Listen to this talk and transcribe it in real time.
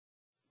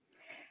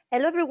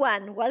Hello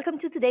everyone, welcome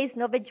to today's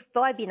Novedge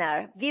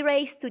webinar,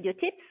 V-Ray Studio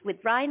Tips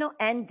with Rhino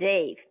and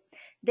Dave.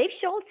 Dave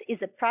Schultze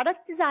is a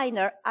product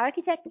designer,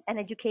 architect, and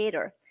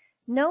educator.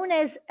 Known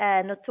as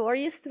a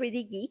notorious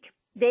 3D geek,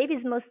 Dave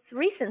is most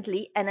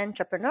recently an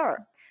entrepreneur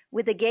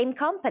with a game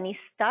company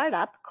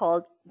startup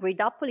called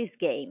Gridopolis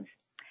Games.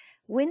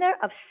 Winner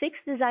of 6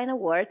 design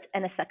awards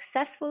and a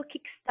successful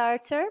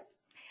Kickstarter,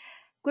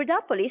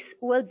 Gridopolis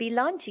will be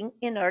launching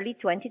in early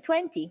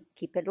 2020.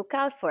 Keep a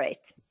lookout for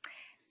it.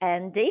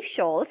 And Dave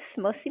Schultze,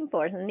 most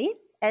importantly,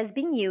 has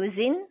been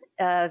using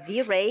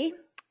V-Ray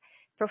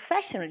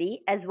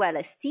professionally as well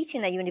as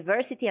teaching at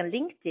university and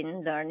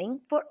LinkedIn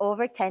Learning for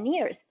over 10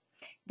 years.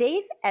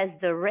 Dave has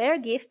the rare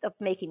gift of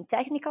making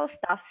technical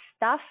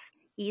stuff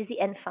easy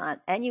and fun,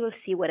 and you will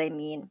see what I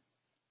mean.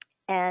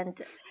 And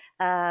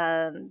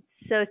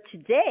so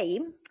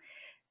today,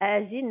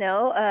 as you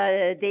know,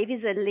 Dave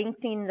is a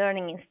LinkedIn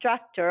Learning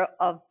instructor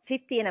of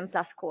 15 and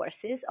plus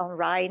courses on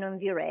Rhino and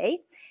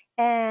V-Ray.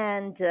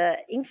 And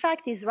in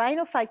fact, his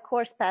Rhino 5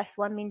 course passed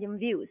 1 million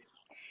views.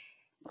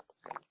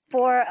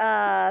 For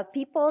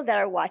people that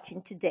are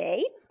watching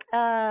today,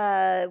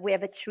 we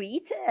have a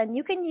treat, and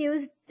you can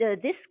use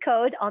this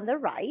code on the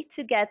right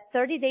to get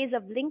 30 days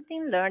of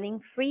LinkedIn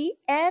Learning free.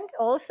 And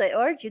also, I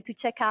urge you to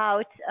check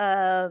out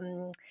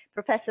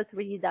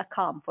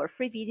professor3d.com for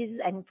free videos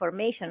and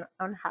information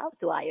on how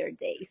to hire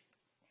Dave.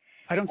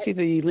 I don't see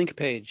the link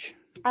page.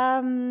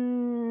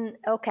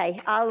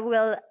 Okay,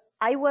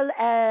 I will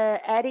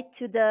add it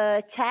to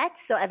the chat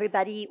so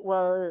everybody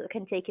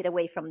can take it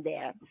away from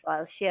there. So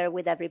I'll share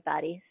with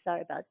everybody.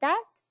 Sorry about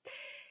that.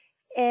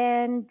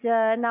 And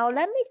now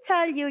let me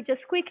tell you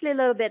just quickly a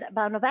little bit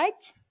about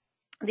Novedge.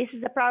 This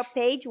is a product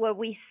page where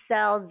we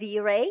sell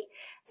V-Ray,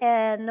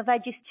 and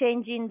Novedge is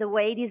changing the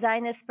way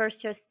designers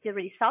purchase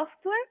 3D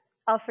software,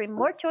 offering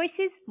more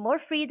choices, more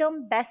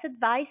freedom, best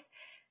advice,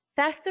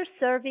 faster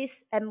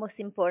service, and most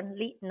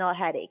importantly, no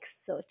headaches.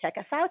 So check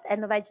us out at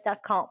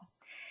novedge.com.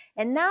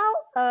 And now,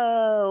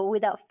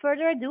 without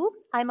further ado,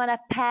 I'm gonna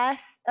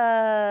pass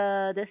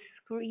the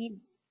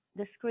screen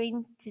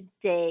to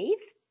Dave,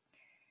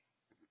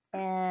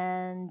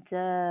 and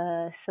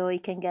so he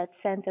can get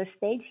center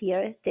stage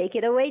here. Take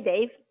it away,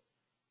 Dave.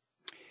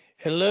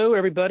 Hello,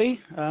 everybody.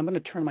 I'm going to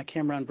turn my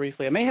camera on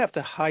briefly. I may have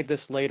to hide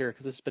this later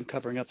because it's been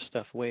covering up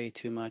stuff way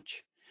too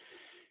much.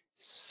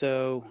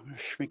 So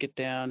shrink it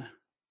down.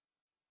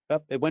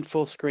 Oh, it went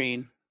full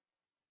screen.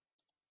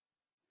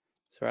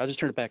 Sorry, I'll just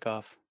turn it back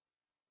off.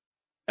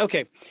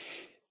 Okay,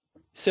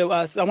 so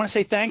I want to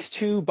say thanks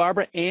to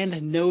Barbara and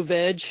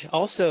Novedge.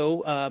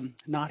 Also,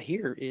 not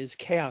here is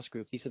Chaos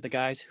Group. These are the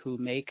guys who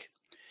make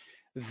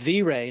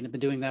V-Ray and have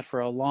been doing that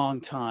for a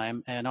long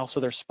time, and also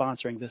they're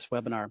sponsoring this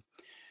webinar.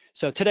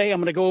 So today I'm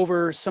going to go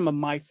over some of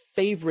my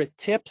favorite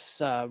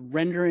tips.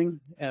 Rendering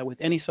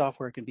with any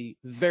software can be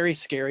very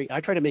scary.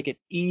 I try to make it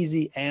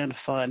easy and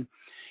fun.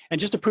 And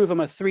just to prove I'm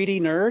a 3D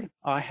nerd,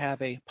 I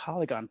have a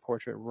polygon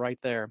portrait right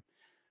there.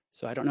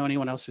 So I don't know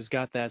anyone else who's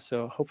got that,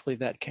 so hopefully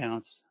that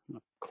counts. I'm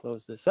gonna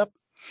close this up.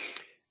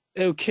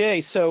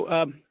 Okay,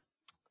 so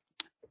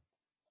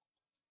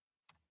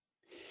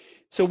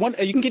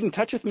you can get in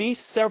touch with me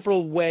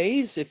several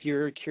ways if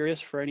you're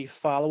curious for any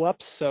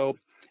follow-ups. So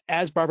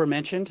as Barbara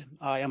mentioned,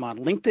 I am on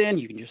LinkedIn.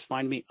 You can just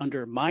find me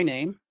under my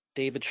name,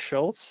 David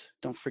Schultze.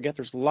 Don't forget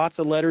there's lots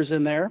of letters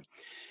in there.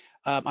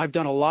 I've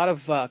done a lot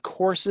of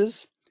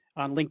courses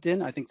on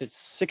LinkedIn. I think there's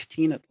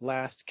 16 at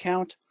last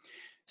count.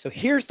 So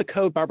here's the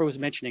code Barbara was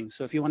mentioning.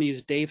 So if you want to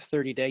use Dave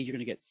 30 Day, you're going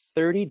to get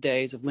 30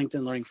 days of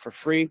LinkedIn Learning for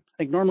free. I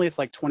think normally it's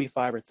like $25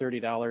 or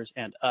 $30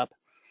 and up.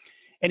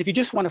 And if you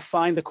just want to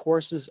find the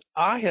courses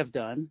I have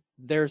done,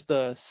 there's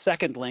the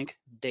second link,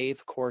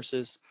 Dave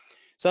Courses.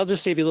 So I'll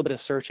just save you a little bit of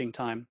searching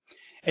time.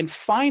 And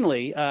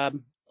finally,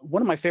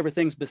 one of my favorite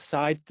things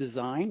besides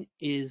design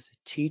is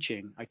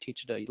teaching. I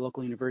teach at a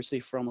local university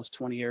for almost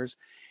 20 years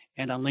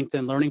and on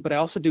LinkedIn Learning, but I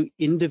also do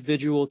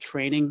individual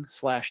training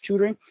 /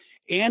 tutoring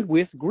and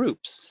with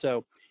groups.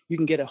 So you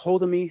can get a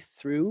hold of me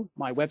through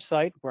my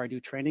website where I do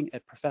training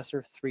at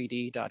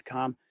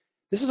professor3d.com.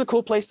 This is a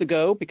cool place to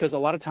go because a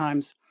lot of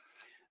times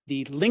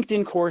the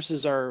LinkedIn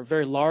courses are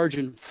very large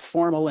and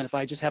formal, and if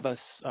I just have a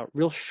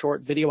real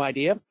short video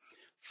idea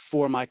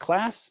for my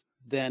class,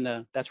 then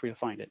that's where you'll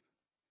find it.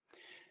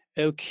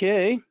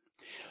 Okay,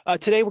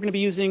 today we're going to be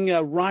using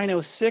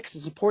Rhino 6.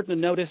 It's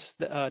important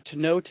to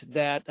note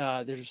that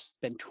there's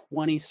been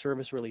 20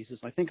 service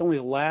releases. I think only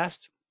the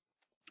last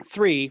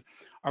 3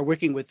 are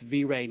working with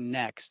V-Ray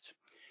Next.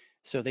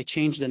 So they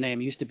changed the name.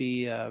 It used to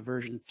be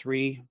version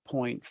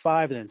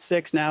 3.5 and then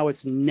 6. Now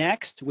it's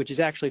Next, which is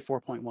actually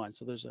 4.1.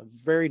 So there's a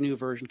very new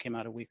version came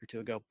out a week or 2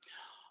 ago.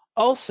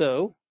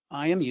 Also,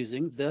 I am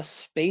using the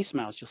Space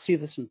Mouse. You'll see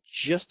this in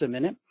just a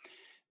minute.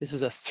 This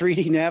is a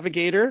 3D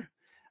navigator.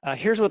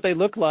 Here's what they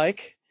look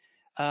like.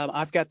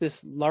 I've got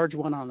this large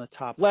one on the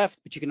top left,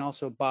 but you can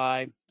also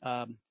buy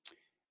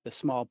the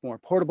small, more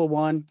portable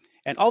one.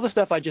 And all the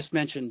stuff I just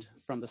mentioned,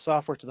 from the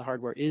software to the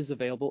hardware, is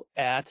available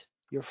at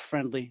your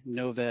friendly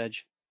Novedge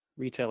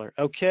retailer.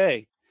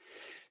 Okay,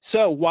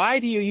 so why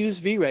do you use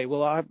V-Ray?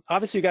 Well,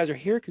 obviously you guys are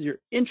here because you're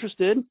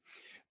interested,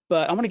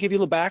 but I want to give you a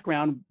little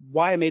background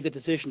why I made the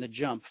decision to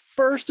jump.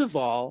 First of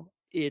all,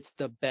 it's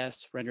the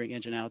best rendering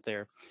engine out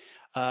there.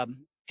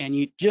 And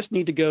you just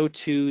need to go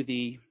to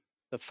the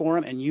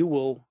forum and you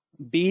will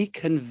be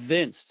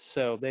convinced.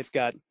 So they've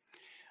got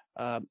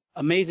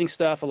amazing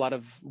stuff, a lot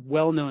of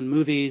well-known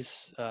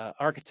movies,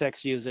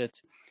 architects use it,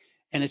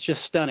 and it's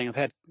just stunning.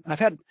 I've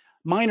had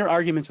minor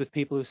arguments with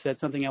people who said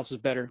something else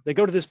was better. They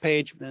go to this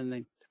page and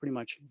they pretty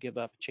much give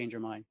up, change their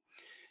mind.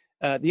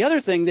 The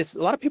other thing a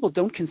lot of people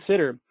don't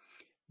consider,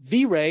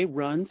 V-Ray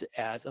runs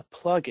as a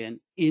plugin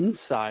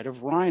inside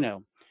of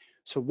Rhino.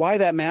 So why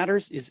that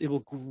matters is it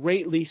will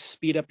greatly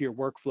speed up your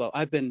workflow.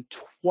 I've been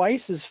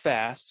twice as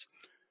fast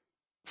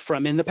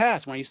from in the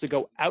past. When I used to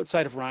go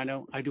outside of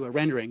Rhino, I do a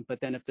rendering, but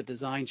then if the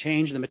design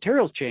changed, the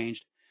materials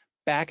changed,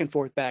 back and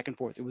forth,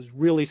 it was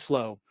really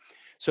slow.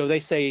 So they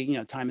say, you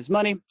know, time is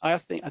money. I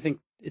think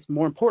it's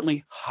more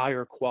importantly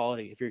higher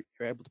quality if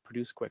you're able to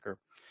produce quicker.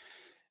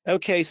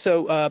 Okay,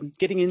 so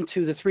getting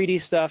into the 3D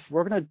stuff,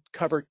 we're going to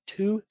cover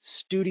 2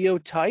 studio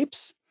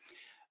types.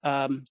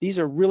 These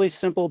are really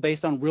simple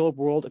based on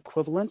real-world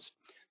equivalents.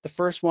 The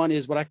first one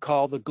is what I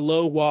call the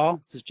glow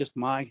wall. This is just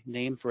my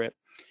name for it.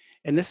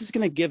 And this is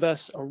going to give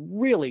us a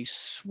really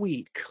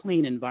sweet,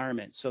 clean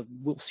environment. So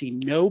we'll see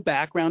no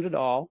background at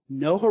all,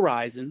 no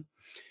horizon,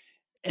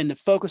 and the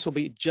focus will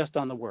be just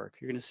on the work.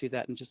 You're going to see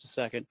that in just a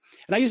second.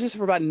 And I use this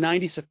for about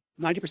 90%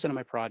 of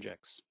my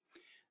projects.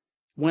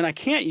 When I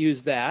can't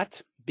use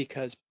that,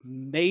 because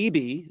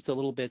maybe it's a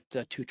little bit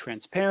too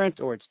transparent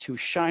or it's too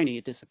shiny,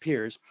 it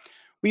disappears,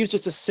 we use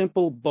just a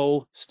simple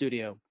bowl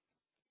studio.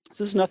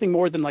 So this is nothing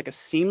more than like a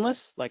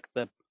seamless, like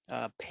the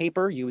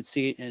paper you would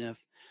see in a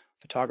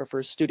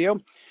photographer's studio,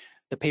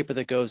 the paper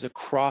that goes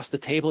across the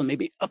table and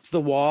maybe up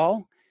the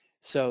wall.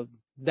 So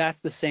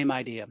that's the same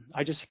idea.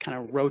 I just kind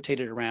of rotate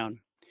it around.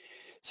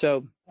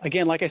 So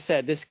again, like I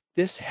said,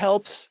 this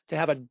helps to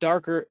have a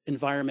darker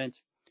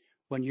environment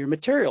when your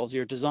materials,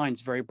 your design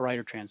is very bright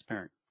or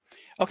transparent.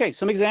 Okay,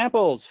 some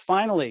examples.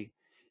 Finally,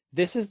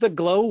 this is the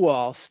glow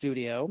wall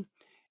studio.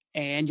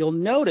 And you'll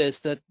notice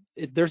that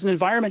there's an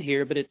environment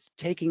here, but it's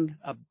taking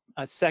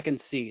a second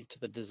seat to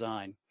the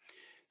design.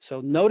 So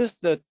notice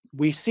that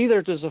we see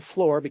that there's a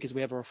floor because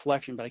we have a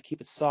reflection, but I keep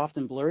it soft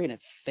and blurry and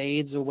it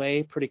fades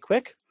away pretty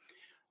quick.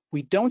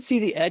 We don't see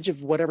the edge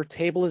of whatever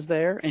table is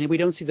there, and we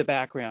don't see the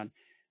background.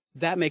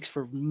 That makes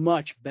for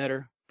much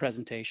better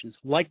presentations.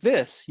 Like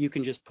this, you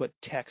can just put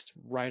text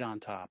right on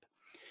top.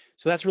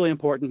 So that's really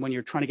important when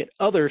you're trying to get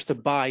others to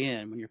buy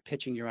in, when you're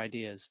pitching your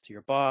ideas to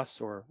your boss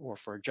or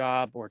for a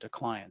job or to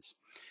clients.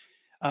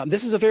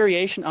 This is a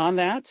variation on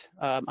that.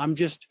 I'm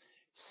just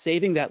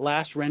saving that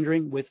last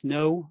rendering with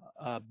no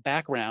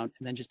background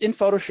and then just in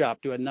Photoshop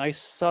do a nice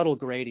subtle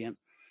gradient.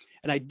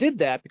 And I did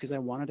that because I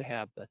wanted to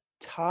have the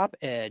top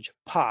edge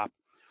pop.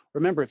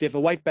 Remember, if you have a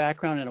white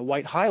background and a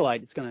white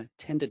highlight, it's going to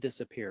tend to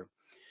disappear.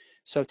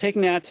 So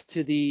taking that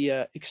to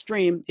the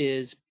extreme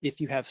is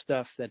if you have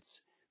stuff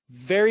that's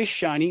very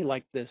shiny,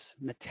 like this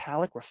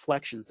metallic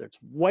reflections. It's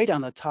white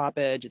on the top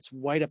edge, it's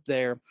white up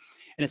there,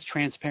 and it's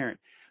transparent.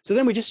 So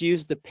then we just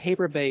use the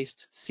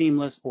paper-based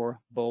seamless or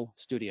bowl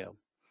studio.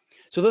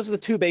 So those are the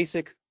 2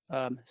 basic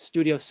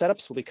studio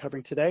setups we'll be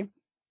covering today.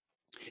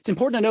 It's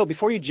important to know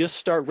before you just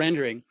start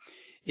rendering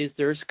is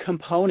there's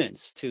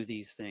components to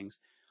these things.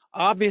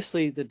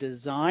 Obviously, the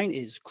design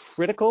is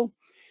critical.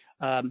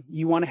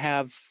 You want to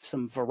have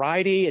some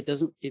variety.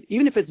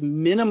 Even if it's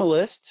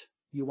minimalist,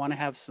 you want to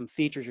have some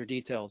features or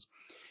details.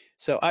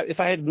 So if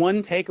I had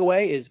one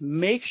takeaway is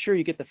make sure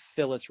you get the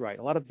fillets right.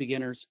 A lot of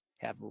beginners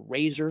have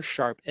razor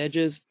sharp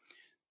edges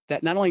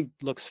that not only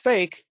looks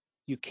fake,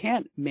 you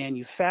can't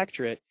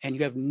manufacture it and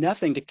you have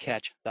nothing to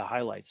catch the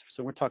highlights.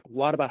 So we're talking a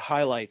lot about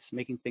highlights,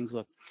 making things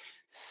look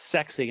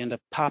sexy and to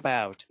pop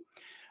out.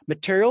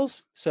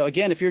 Materials, so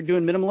again, if you're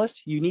doing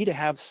minimalist, you need to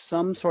have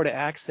some sort of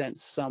accent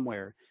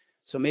somewhere.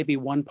 So maybe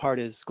one part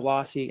is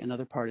glossy,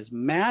 another part is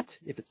matte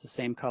if it's the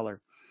same color.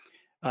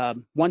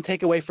 One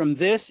takeaway from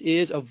this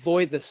is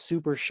avoid the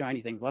super shiny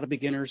things. A lot of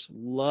beginners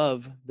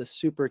love the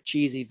super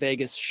cheesy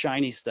Vegas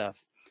shiny stuff.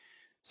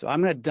 So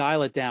I'm going to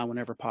dial it down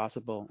whenever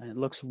possible, and it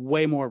looks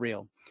way more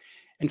real.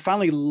 And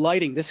finally,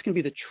 lighting. This can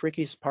be the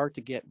trickiest part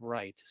to get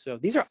right. So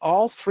these are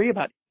all 3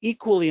 about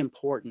equally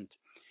important.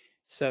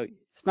 So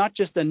it's not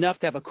just enough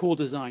to have a cool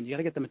design. You got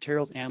to get the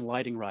materials and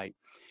lighting right.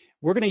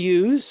 We're going to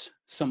use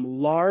some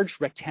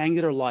large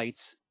rectangular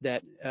lights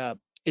that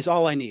is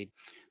all I need.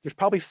 There's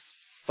probably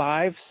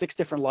 5, 6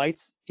 different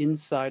lights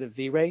inside of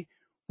V-Ray.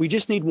 We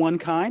just need one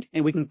kind,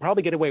 and we can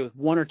probably get away with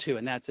 1 or 2,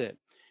 and that's it.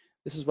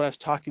 This is what I was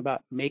talking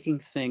about, making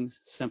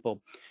things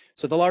simple.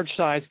 So the large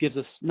size gives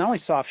us not only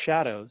soft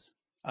shadows,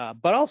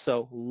 but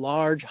also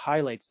large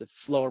highlights that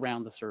flow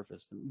around the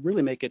surface and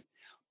really make it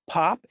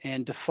pop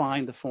and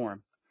define the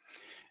form.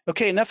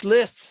 Okay, enough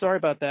lists. Sorry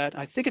about that.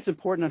 I think it's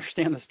important to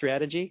understand the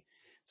strategy,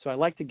 so I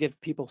like to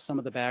give people some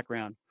of the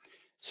background.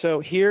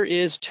 So here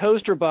is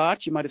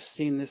ToasterBot. You might have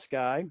seen this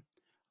guy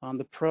on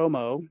the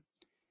promo.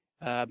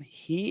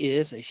 He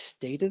is a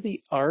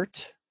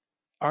state-of-the-art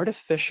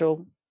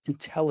artificial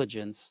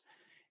intelligence,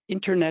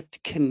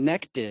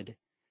 internet-connected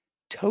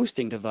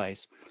toasting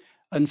device.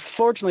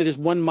 Unfortunately, there's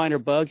one minor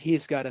bug.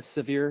 He's got a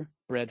severe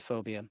bread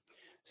phobia.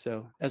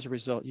 So as a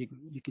result, you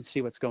can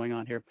see what's going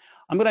on here.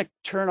 I'm going to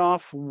turn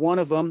off one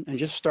of them and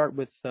just start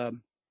with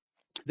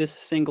this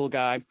single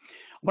guy. I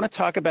want to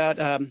talk about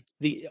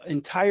the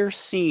entire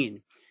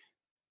scene.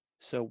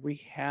 So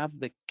we have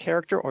the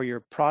character or your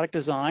product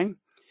design,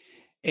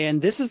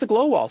 and this is the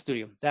glow wall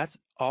studio. That's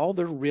all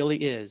there really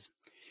is.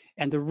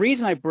 And the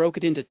reason I broke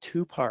it into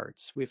two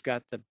parts, we've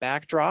got the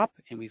backdrop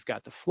and we've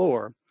got the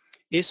floor,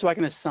 is so I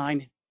can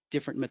assign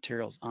different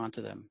materials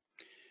onto them.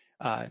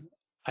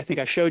 I think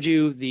I showed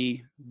you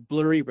the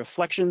blurry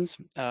reflections.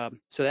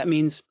 So that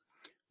means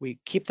we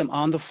keep them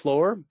on the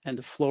floor, and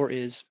the floor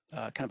is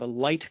kind of a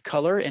light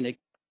color, and it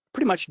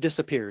pretty much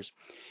disappears.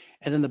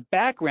 And then the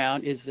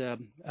background is a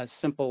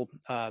simple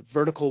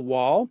vertical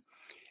wall,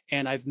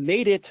 and I've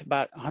made it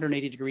about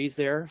 180 degrees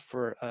there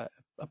for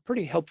a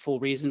pretty helpful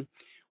reason.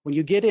 When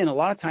you get in, a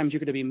lot of times you're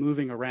going to be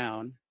moving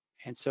around,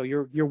 and so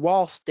your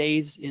wall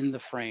stays in the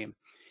frame.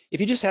 If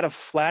you just had a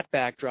flat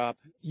backdrop,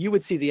 you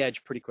would see the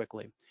edge pretty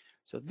quickly.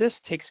 So this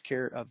takes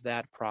care of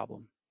that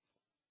problem.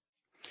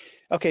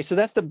 Okay, so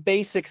that's the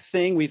basic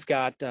thing. We've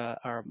got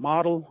our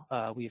model,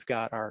 we've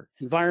got our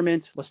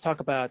environment. Let's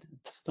talk about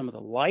some of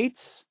the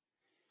lights.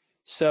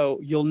 So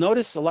you'll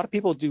notice a lot of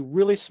people do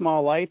really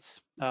small lights.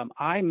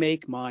 I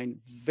make mine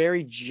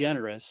very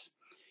generous.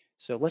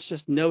 So let's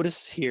just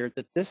notice here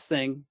that this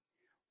thing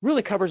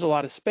really covers a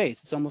lot of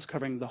space. It's almost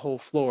covering the whole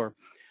floor.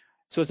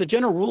 So as a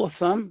general rule of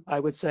thumb,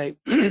 I would say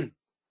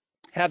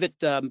have it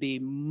be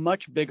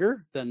much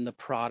bigger than the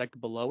product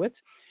below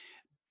it,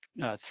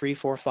 3,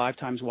 4, 5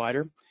 times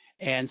wider.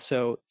 And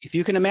so if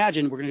you can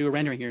imagine, we're going to do a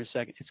rendering here in a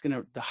second,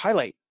 the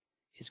highlight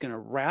is going to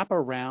wrap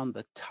around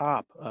the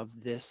top of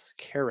this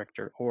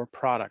character or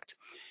product.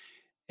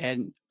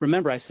 And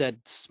remember, I said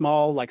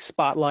small, like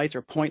spotlights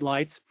or point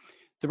lights.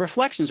 The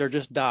reflections are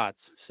just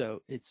dots,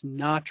 so it's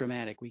not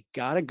dramatic. We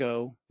got to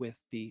go with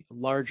the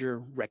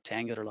larger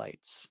rectangular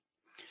lights.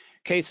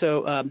 Okay,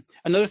 so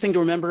another thing to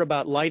remember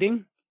about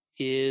lighting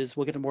is,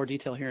 we'll get into more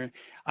detail here.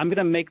 I'm going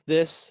to make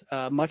this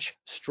much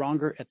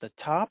stronger at the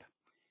top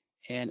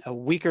and a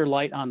weaker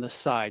light on the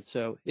side.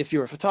 So if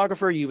you're a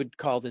photographer, you would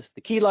call this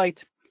the key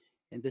light,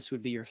 and this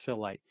would be your fill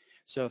light.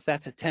 So if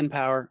that's a 10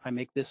 power, I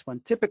make this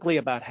one typically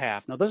about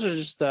half. Now those are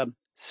just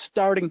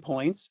starting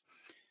points.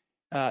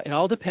 It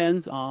all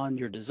depends on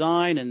your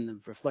design and the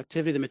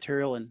reflectivity of the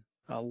material and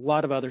a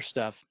lot of other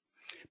stuff.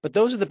 But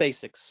those are the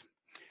basics.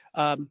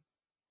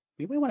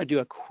 We may want to do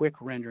a quick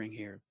rendering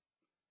here.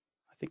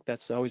 I think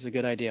that's always a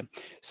good idea.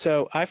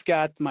 So I've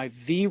got my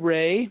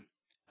V-Ray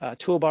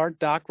toolbar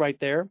dock right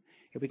there.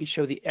 And we can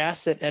show the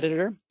asset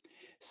editor.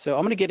 So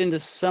I'm going to get into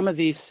some of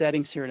these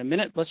settings here in a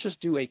minute. Let's just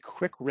do a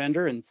quick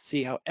render and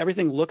see how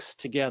everything looks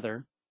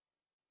together.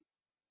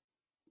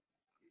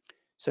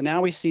 So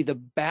now we see the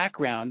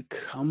background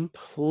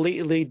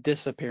completely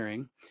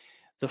disappearing.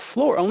 The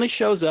floor only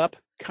shows up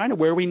kind of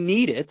where we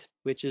need it,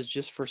 which is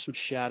just for some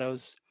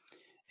shadows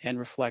and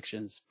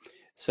reflections.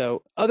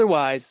 So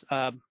otherwise,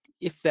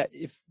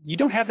 if you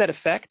don't have that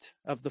effect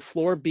of the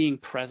floor being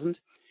present,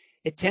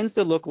 it tends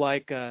to look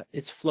like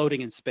it's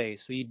floating in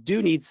space. So you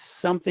do need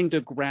something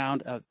to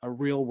ground a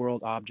real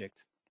world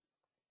object.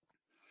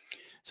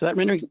 So that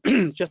rendering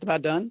is just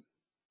about done.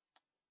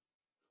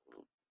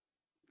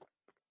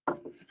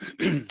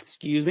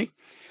 Excuse me.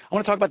 I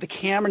want to talk about the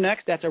camera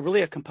next. That's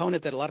really a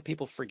component that a lot of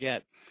people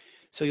forget.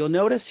 So you'll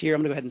notice here,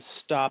 I'm going to go ahead and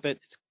stop it.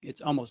 It's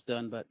almost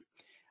done, but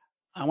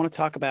I want to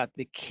talk about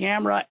the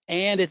camera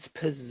and its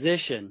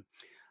position.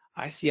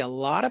 I see a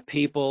lot of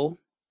people,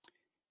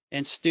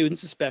 and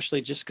students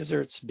especially, just because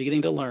they're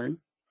beginning to learn.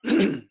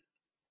 I'm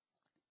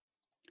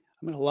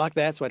going to lock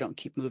that so I don't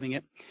keep moving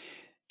it.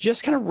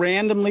 Just kind of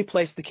randomly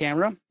place the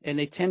camera, and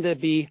they tend to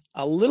be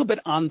a little bit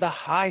on the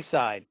high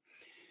side.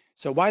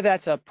 So why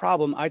that's a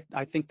problem,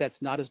 I think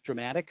that's not as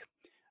dramatic.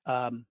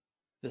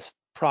 This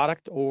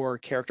product or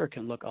character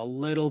can look a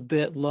little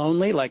bit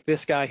lonely, like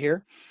this guy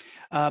here.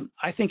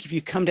 I think if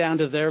you come down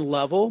to their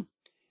level,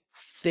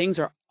 things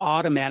are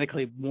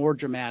automatically more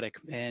dramatic.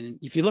 And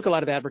if you look at a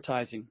lot of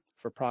advertising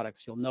for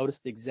products, you'll notice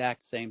the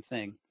exact same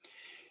thing.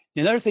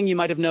 Another thing you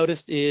might have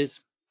noticed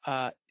is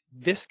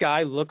this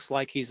guy looks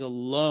like he's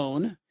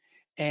alone,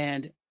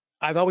 and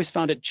I've always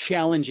found it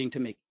challenging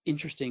to make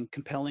interesting,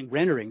 compelling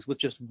renderings with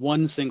just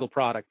one single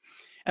product.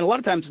 And a lot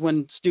of times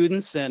when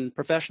students and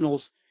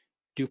professionals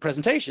do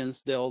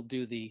presentations, they'll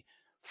do the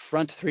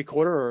front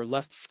 3/4 or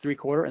left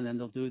 3/4, and then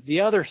they'll do the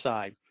other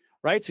side,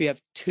 right? So you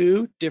have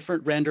two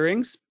different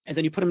renderings, and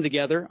then you put them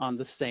together on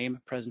the same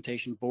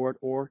presentation board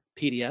or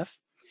PDF.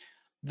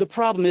 The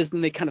problem is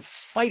then they kind of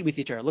fight with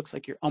each other. It looks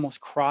like you're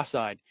almost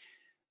cross-eyed.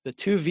 The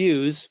two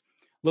views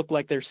look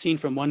like they're seen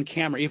from one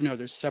camera, even though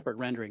there's separate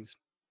renderings.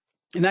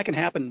 And that can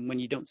happen when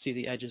you don't see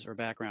the edges or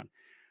background.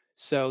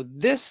 So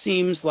this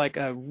seems like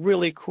a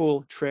really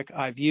cool trick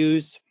I've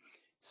used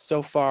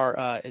so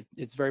far.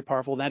 It's very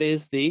powerful. That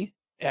is the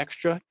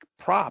extra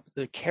prop,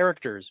 the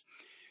characters.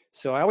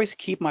 So I always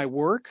keep my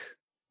work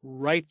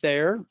right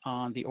there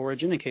on the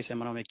origin in case I'm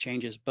going to make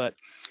changes. But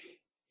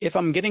If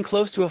I'm getting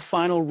close to a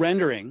final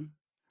rendering,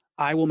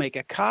 I will make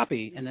a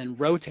copy and then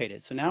rotate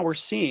it. So now we're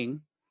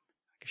seeing,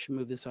 I should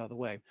move this out of the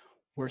way.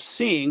 We're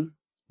seeing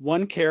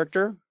one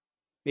character,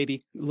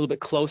 maybe a little bit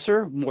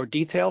closer, more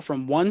detail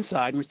from one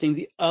side, and we're seeing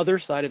the other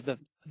side of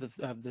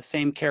the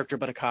same character,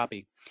 but a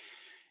copy.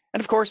 And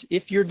of course,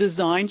 if your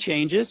design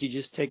changes, you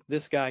just take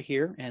this guy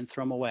here and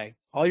throw him away.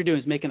 All you're doing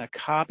is making a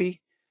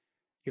copy,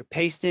 you're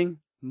pasting,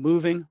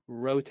 moving,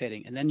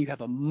 rotating, and then you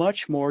have a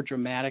much more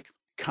dramatic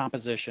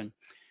composition.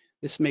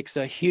 This makes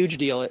a huge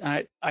deal.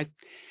 And I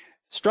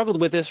struggled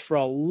with this for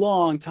a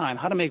long time,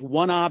 how to make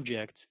one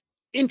object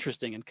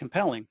interesting and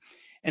compelling.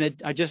 And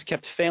I just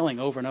kept failing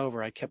over and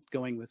over. I kept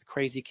going with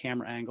crazy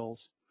camera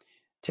angles,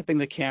 tipping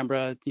the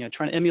camera,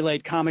 trying to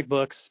emulate comic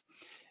books.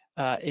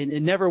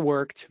 It never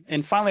worked.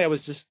 And finally,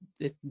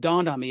 it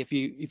dawned on me, if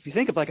you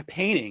think of like a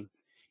painting,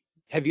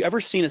 have you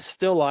ever seen a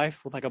still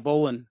life with like a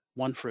bowl and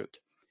one fruit?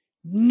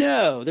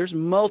 No, there's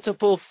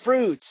multiple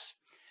fruits.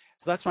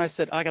 So that's why I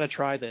said, I got to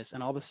try this.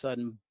 And all of a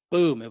sudden,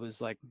 boom, it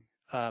was like,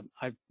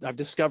 I've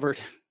discovered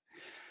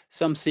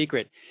some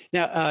secret.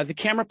 Now, the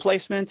camera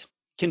placement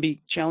can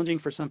be challenging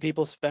for some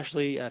people,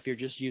 especially if you're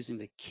just using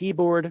the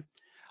keyboard.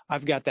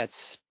 I've got that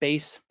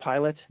Space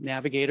Pilot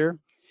Navigator,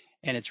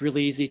 and it's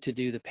really easy to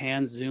do the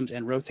pans, zooms,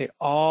 and rotate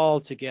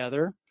all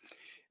together.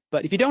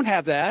 But if you don't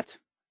have that,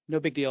 no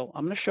big deal.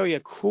 I'm going to show you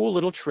a cool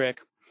little trick.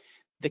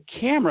 The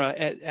camera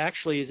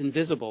actually is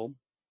invisible,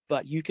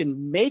 but you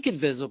can make it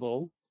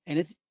visible, and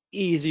it's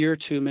easier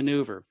to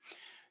maneuver.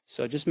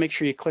 So just make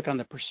sure you click on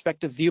the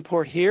perspective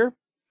viewport here,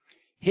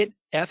 hit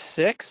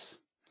F6.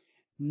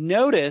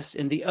 Notice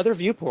in the other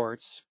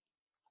viewports,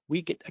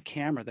 we get a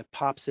camera that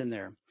pops in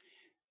there.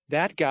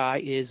 That guy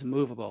is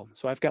movable.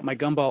 So I've got my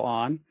gumball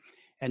on,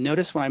 and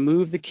notice when I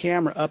move the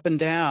camera up and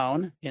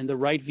down in the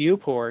right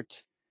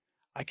viewport,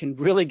 I can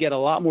really get a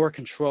lot more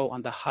control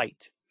on the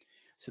height.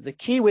 So the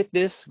key with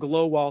this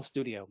Glow Wall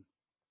Studio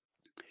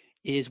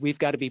is we've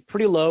got to be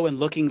pretty low and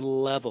looking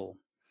level.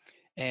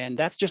 And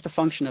that's just a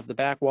function of the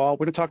back wall.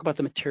 We're going to talk about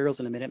the materials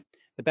in a minute.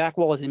 The back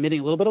wall is emitting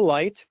a little bit of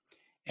light,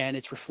 and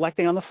it's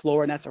reflecting on the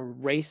floor, and that's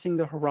erasing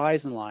the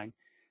horizon line.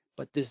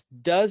 But this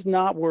does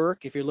not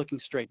work if you're looking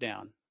straight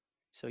down.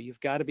 So you've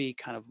got to be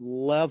kind of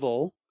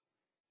level.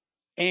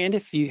 And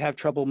if you have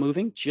trouble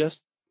moving,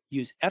 just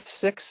use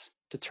F6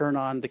 to turn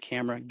on the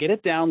camera. Get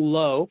it down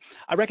low.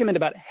 I recommend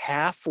about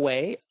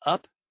halfway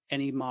up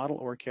any model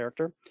or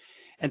character.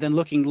 And then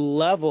looking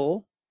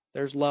level,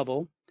 there's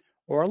level,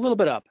 or a little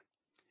bit up.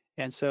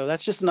 And so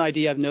that's just an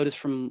idea I've noticed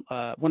from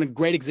one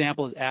great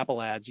example is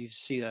Apple ads. You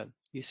see a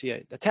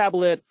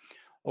tablet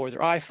or their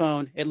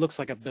iPhone, it looks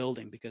like a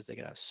building because they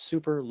get a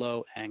super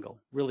low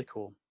angle. Really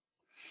cool.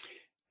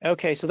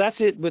 Okay, so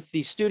that's it with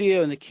the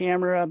studio and the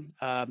camera.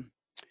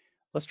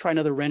 Let's try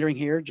another rendering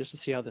here just to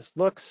see how this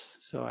looks.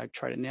 So I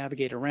try to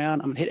navigate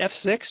around. I'm gonna hit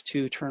F6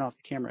 to turn off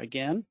the camera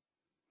again.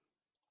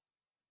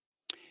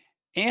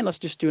 And let's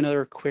just do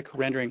another quick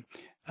rendering.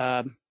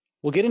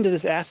 We'll get into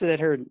this asset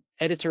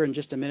editor in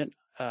just a minute.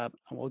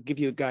 We'll give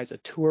you guys a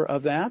tour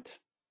of that.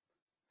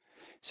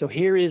 So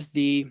here is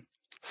the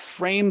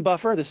frame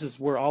buffer. This is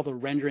where all the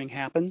rendering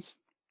happens.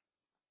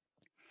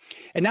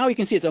 And now you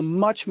can see it's a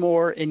much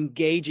more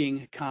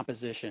engaging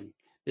composition.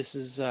 This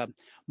is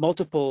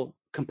multiple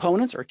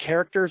components or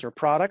characters or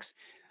products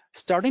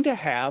starting to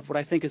have what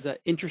I think is an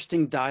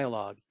interesting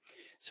dialogue.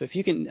 So if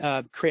you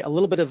can create a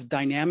little bit of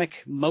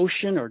dynamic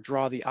motion or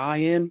draw the eye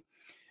in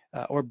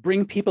or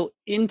bring people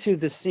into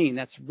the scene,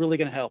 that's really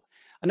going to help.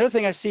 Another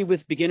thing I see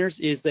with beginners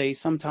is they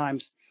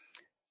sometimes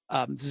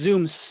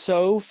zoom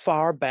so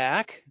far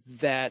back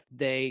that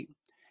they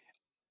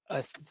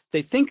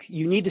think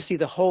you need to see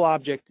the whole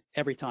object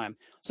every time.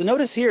 So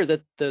notice here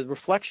that the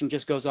reflection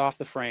just goes off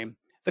the frame.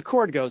 The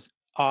cord goes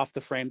off the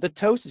frame. The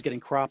toast is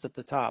getting cropped at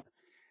the top.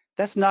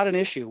 That's not an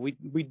issue.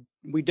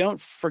 We don't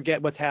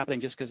forget what's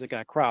happening just because it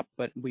got cropped,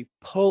 but we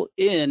pull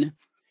in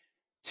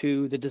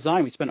to the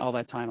design we spent all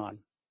that time on.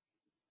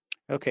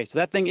 Okay, so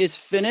that thing is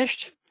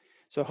finished.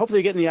 So hopefully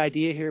you're getting the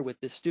idea here with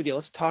this studio.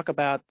 Let's talk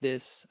about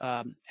this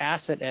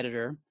asset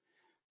editor.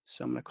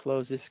 So I'm going to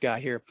close this guy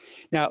here.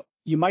 Now,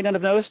 you might not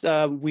have noticed,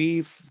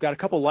 we've got a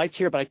couple lights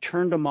here, but I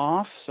turned them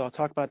off. So I'll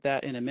talk about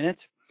that in a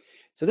minute.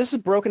 So this is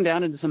broken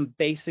down into some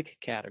basic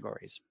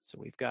categories. So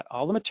we've got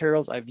all the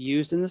materials I've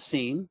used in the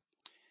scene.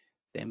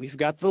 Then we've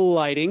got the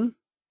lighting.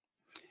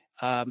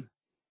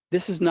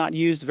 This is not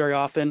used very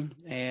often.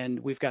 And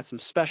we've got some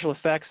special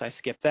effects. I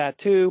skipped that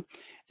too.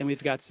 Then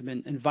we've got some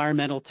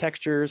environmental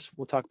textures.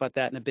 We'll talk about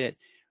that in a bit.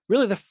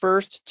 Really the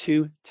first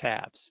two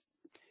tabs.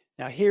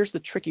 Now here's the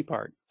tricky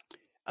part.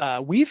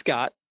 We've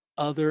got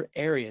other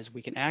areas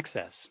we can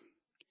access.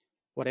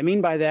 What I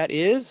mean by that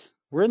is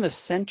we're in the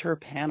center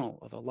panel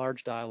of a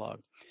large dialogue.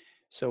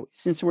 So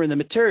since we're in the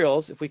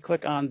materials, if we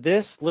click on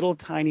this little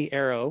tiny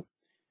arrow,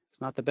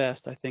 it's not the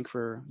best, I think,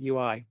 for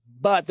UI,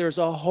 but there's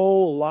a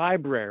whole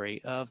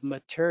library of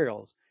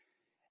materials.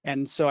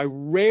 And so I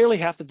rarely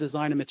have to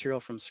design a material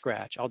from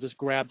scratch. I'll just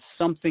grab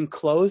something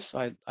close.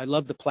 I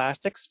love the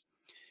plastics.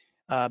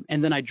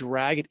 And then I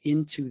drag it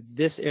into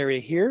this area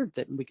here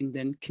that we can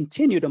then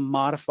continue to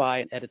modify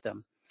and edit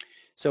them.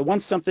 So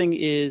once something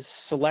is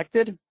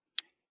selected,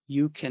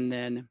 you can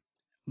then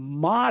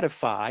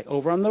modify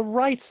over on the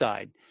right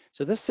side.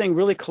 So this thing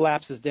really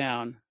collapses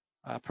down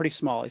pretty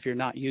small if you're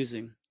not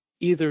using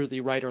either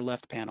the right or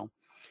left panel.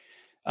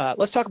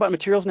 Let's talk about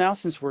materials now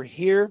since we're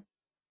here.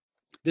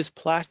 This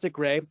plastic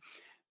gray,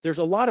 there's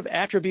a lot of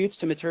attributes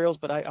to materials,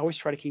 but I always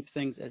try to keep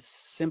things as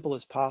simple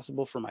as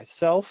possible for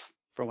myself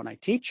for when I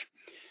teach.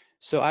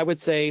 So I would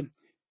say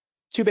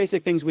two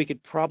basic things we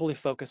could probably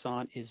focus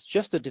on is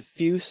just a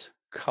diffuse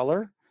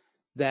color.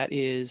 That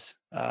is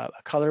a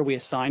color we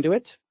assign to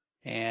it,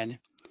 and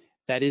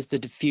that is the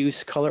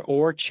diffuse color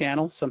or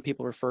channel, some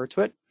people refer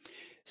to it.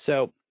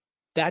 So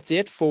that's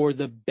it for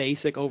the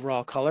basic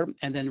overall color.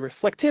 And then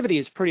reflectivity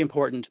is pretty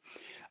important.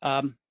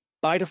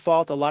 By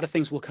default, a lot of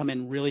things will come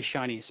in really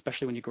shiny,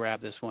 especially when you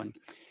grab this one.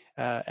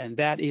 And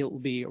that it will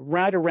be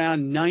right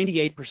around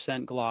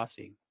 98%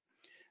 glossy.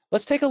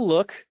 Let's take a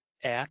look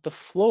at the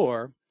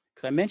floor,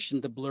 because I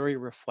mentioned the blurry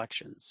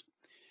reflections.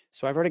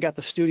 So I've already got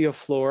the studio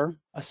floor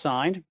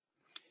assigned,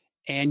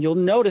 and you'll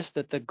notice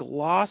that the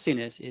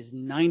glossiness is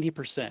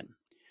 90%.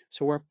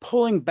 So we're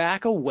pulling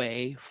back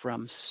away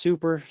from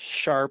super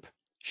sharp,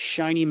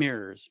 shiny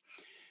mirrors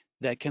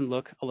that can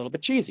look a little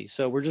bit cheesy.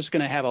 So we're just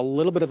going to have a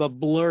little bit of a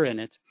blur in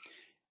it.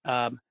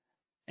 And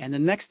the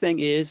next thing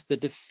is the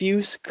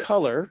diffuse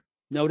color.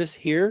 Notice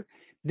here,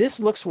 this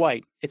looks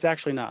white. It's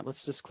actually not.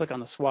 Let's just click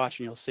on the swatch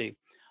and you'll see.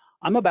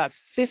 I'm about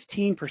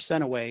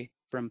 15% away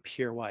from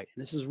pure white.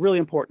 And this is really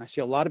important. I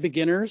see a lot of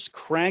beginners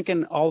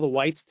cranking all the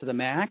whites to the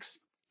max.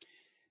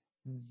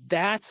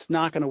 That's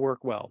not going to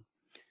work well.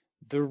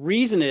 The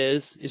reason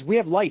is we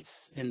have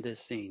lights in this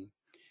scene.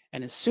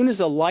 And as soon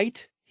as a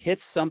light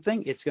hits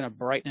something, it's going to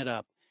brighten it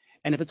up.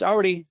 And if it's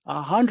already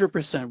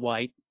 100%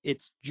 white,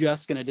 it's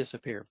just going to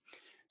disappear.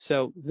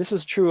 So this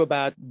is true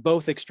about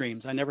both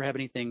extremes. I never have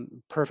anything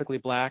perfectly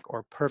black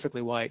or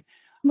perfectly white.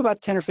 I'm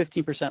about 10 or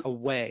 15%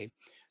 away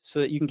so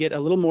that you can get a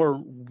little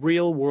more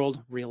real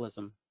world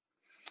realism.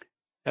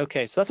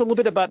 Okay, so that's a little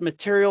bit about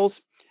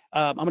materials.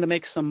 I'm going to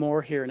make some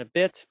more here in a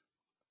bit.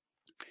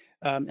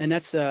 And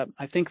that's,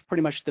 I think,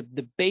 pretty much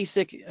the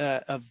basic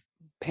of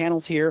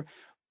panels here.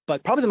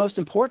 But probably the most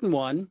important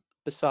one,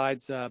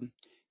 besides the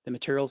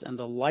materials and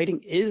the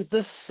lighting, is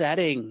the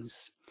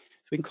settings.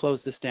 So we can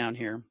close this down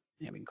here.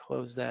 And we can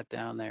close that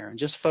down there and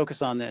just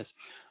focus on this.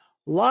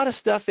 A lot of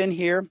stuff in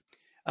here.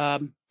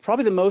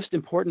 Probably the most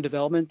important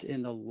development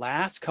in the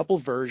last couple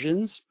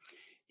versions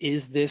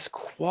is this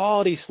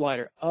quality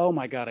slider. Oh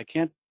my God, I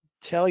can't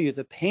tell you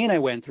the pain I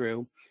went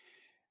through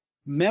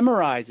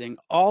memorizing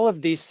all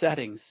of these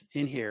settings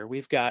in here.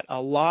 We've got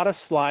a lot of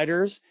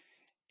sliders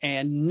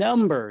and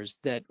numbers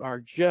that are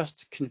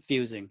just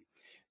confusing.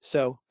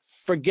 So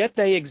forget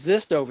they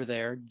exist over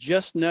there.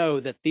 Just know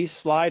that these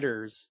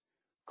sliders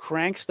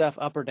crank stuff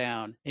up or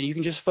down, and you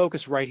can just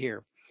focus right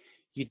here.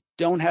 You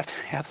don't have to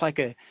have like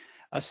a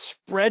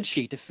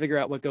spreadsheet to figure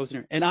out what goes in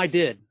there. And I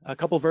did a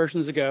couple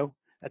versions ago.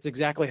 That's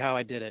exactly how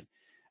I did it.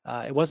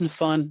 It wasn't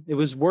fun. It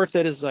was worth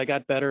it as I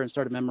got better and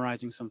started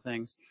memorizing some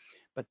things.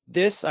 But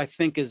this, I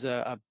think, is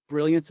a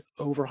brilliant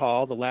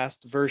overhaul, the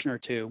last version or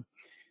two.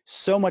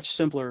 So much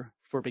simpler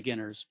for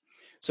beginners.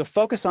 So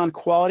focus on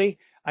quality.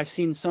 I've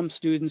seen some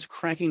students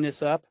cranking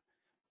this up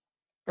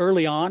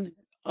early on.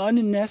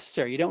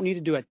 Unnecessary. You don't need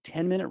to do a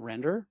 10-minute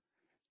render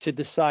to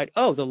decide,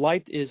 oh, the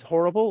light is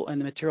horrible and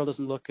the material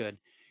doesn't look good.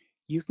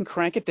 You can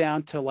crank it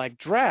down to like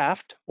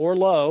draft or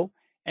low,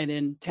 and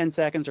in 10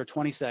 seconds or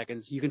 20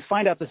 seconds, you can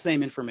find out the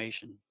same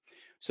information.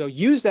 So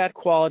use that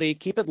quality,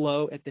 keep it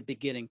low at the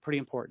beginning, pretty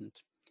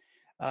important.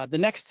 The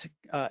next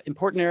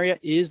important area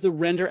is the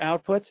render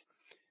output.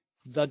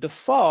 The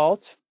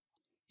default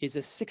is a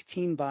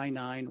 16:9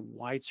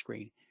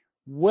 widescreen.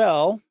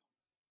 Well,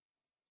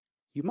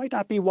 you might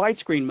not be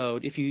widescreen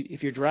mode if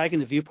you're dragging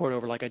the viewport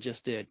over like I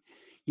just did.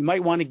 You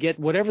might want to get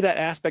whatever that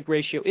aspect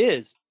ratio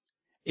is.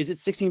 Is it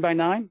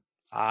 16:9?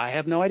 I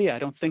have no idea. I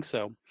don't think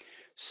so.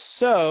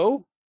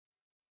 So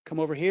come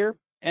over here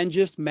and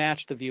just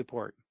match the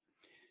viewport.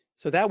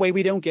 So that way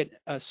we don't get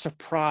a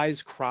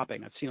surprise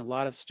cropping. I've seen a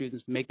lot of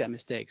students make that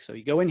mistake. So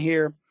you go in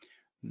here,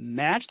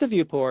 match the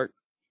viewport.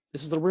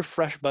 This is the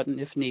refresh button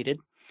if needed.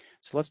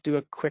 So let's do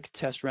a quick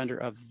test render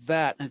of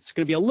that. And it's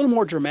going to be a little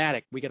more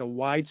dramatic. We get a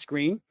wide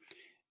screen,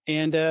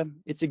 and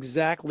it's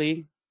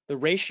exactly the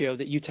ratio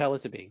that you tell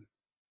it to be.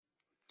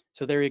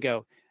 So there you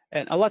go.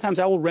 And a lot of times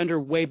I will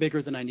render way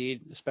bigger than I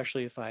need,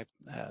 especially if I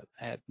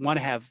want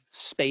to have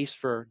space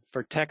for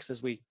text,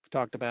 as we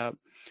talked about.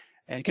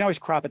 And you can always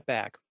crop it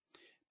back.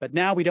 But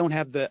now we don't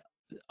have the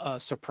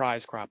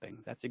surprise cropping.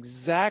 That's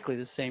exactly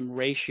the same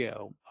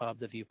ratio of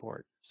the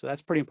viewport. So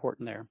that's pretty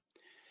important there.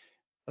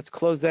 Let's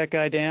close that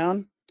guy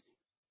down.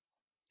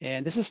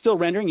 And this is still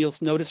rendering. You'll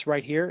notice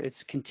right here,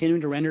 it's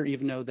continuing to render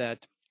even though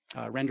that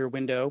render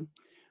window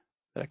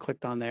that I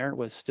clicked on there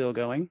was still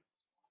going.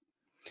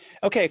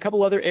 Okay, a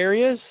couple other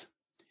areas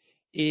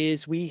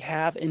is we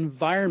have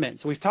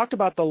environment. So we've talked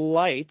about the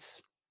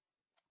lights.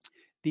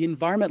 The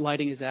environment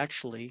lighting is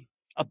actually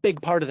a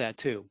big part of that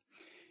too.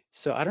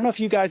 So I don't know if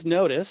you guys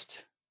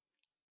noticed,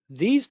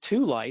 these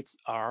two lights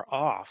are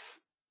off.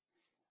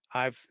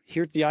 I've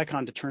hit the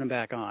icon to turn them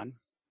back on.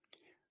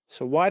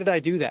 So why did I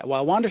do that? Well,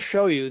 I wanted to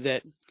show you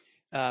that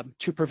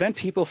to prevent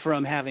people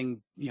from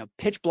having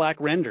pitch black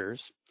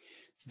renders,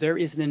 there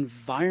is an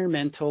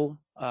environmental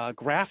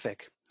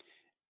graphic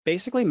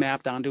basically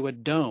mapped onto a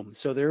dome.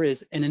 So there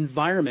is an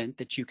environment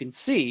that you can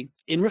see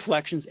in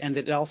reflections and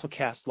that it also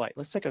casts light.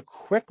 Let's take a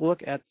quick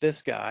look at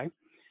this guy.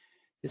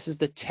 This is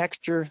the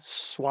texture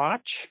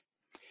swatch.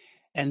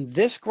 And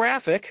this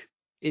graphic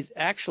is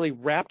actually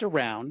wrapped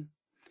around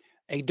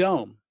a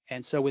dome.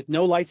 And so with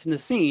no lights in the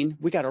scene,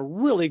 we got a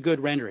really good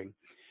rendering.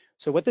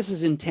 So what this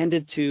is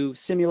intended to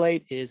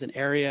simulate is an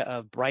area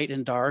of bright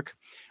and dark,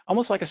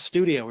 almost like a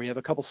studio where you have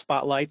a couple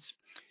spotlights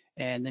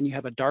and then you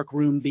have a dark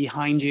room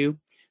behind you.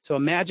 So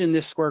imagine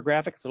this square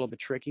graphic. It's a little bit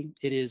tricky.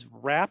 It is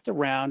wrapped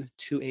around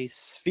to a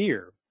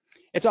sphere.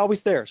 It's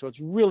always there, so it's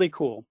really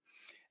cool.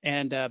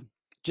 And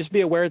just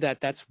be aware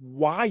that that's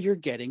why you're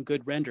getting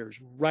good renders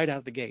right out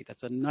of the gate.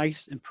 That's a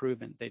nice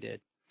improvement they did.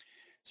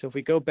 So if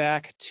we go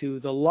back to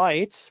the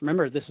lights,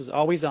 remember this is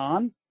always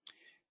on.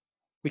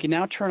 We can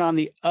now turn on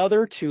the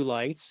other two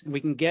lights and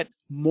we can get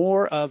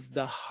more of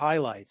the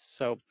highlights.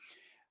 So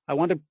I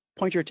want to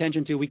point your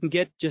attention to, we can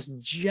get just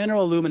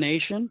general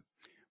illumination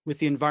with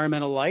the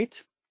environmental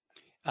light,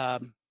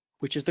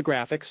 which is the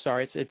graphic.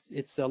 Sorry,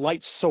 it's a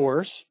light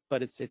source,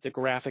 but it's a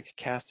graphic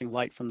casting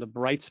light from the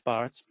bright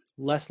spots,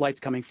 less lights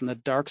coming from the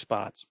dark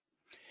spots.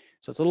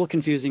 So it's a little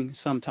confusing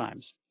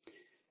sometimes.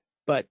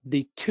 But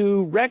the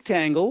two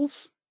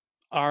rectangles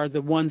are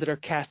the ones that are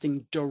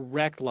casting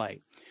direct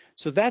light.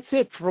 So that's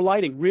it for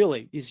lighting,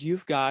 really, is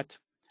you've got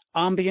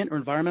ambient or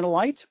environmental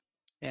light,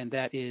 and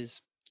that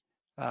is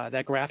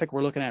that graphic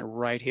we're looking at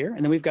right here.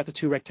 And then we've got the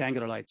two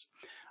rectangular lights.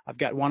 I've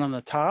got one on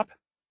the top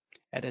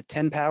at a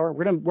 10 power.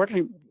 We're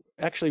gonna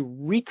actually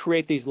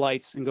recreate these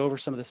lights and go over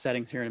some of the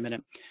settings here in a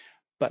minute.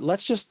 But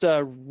let's just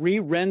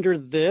re-render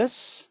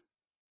this.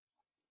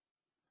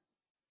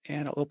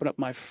 And I'll open up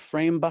my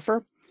frame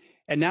buffer.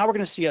 And now we're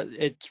gonna see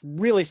it's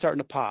really starting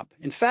to pop.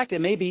 In fact,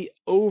 it may be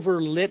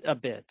overlit a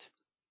bit.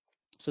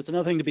 So it's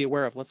another thing to be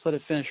aware of. Let's let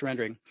it finish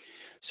rendering.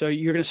 So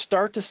you're gonna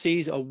start to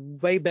see a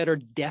way better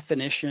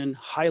definition,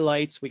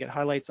 highlights. We get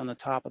highlights on the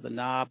top of the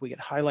knob. We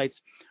get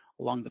highlights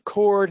along the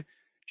cord,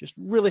 just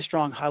really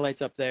strong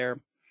highlights up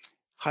there,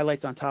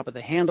 highlights on top of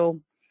the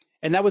handle.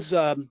 And that was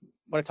what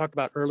I talked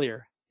about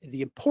earlier,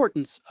 the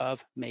importance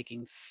of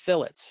making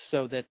fillets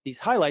so that these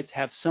highlights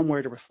have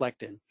somewhere to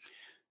reflect in.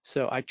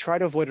 So I try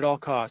to avoid at all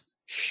costs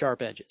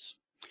sharp edges.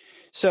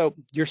 So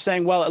you're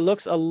saying, well, it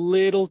looks a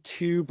little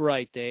too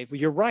bright, Dave. Well,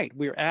 you're right.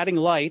 We're adding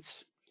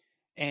lights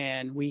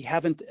and we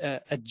haven't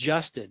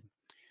adjusted.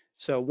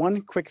 So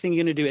one quick thing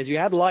you're going to do is you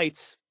add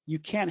lights, you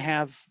can't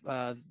have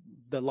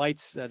the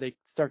lights, they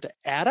start to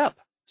add up.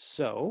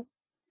 So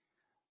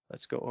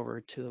let's go over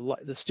to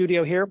the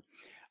studio here.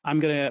 I'm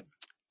going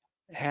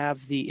to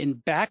have the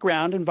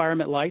background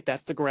environment light.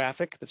 That's the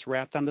graphic that's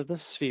wrapped onto the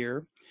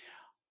sphere.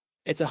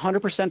 It's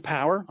 100%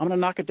 power. I'm going to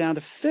knock it down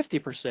to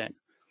 50%.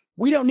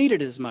 We don't need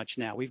it as much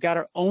now. We've got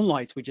our own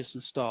lights we just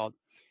installed.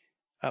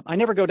 I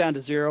never go down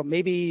to zero,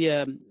 maybe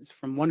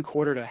from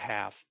 1/4 to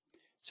half.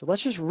 So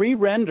let's just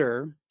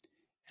re-render. And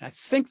I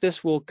think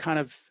this will kind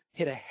of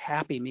hit a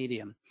happy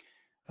medium.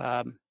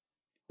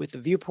 With the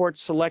viewport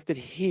selected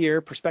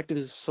here, perspective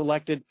is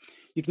selected,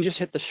 you can just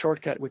hit the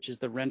shortcut, which is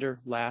the render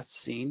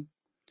last scene.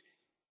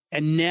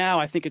 And now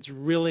I think it's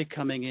really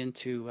coming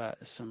into a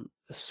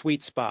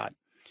sweet spot.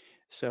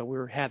 So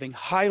we're having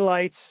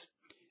highlights,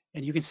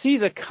 and you can see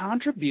the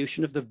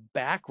contribution of the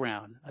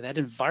background, of that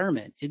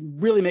environment. It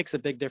really makes a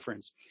big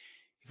difference.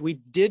 If we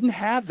didn't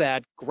have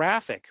that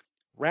graphic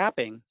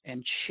wrapping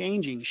and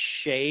changing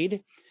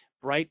shade,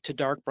 bright to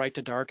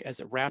dark as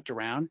it wrapped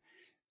around,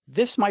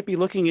 this might be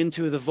looking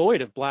into the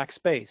void of black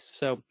space.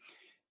 So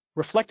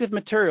reflective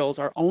materials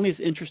are only as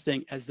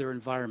interesting as their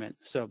environment.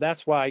 So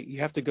that's why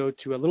you have to go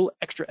to a little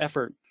extra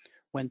effort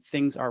when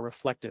things are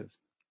reflective.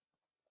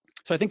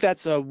 So I think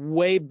that's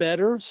way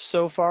better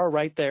so far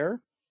right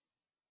there.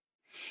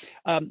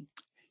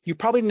 You're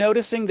probably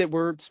noticing that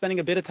we're spending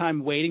a bit of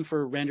time waiting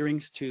for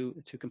renderings to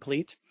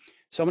complete.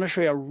 So I'm going to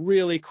show you a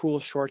really cool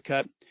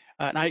shortcut.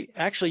 And I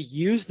actually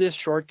use this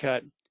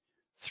shortcut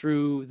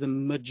through the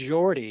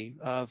majority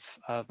of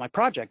my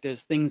project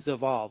as things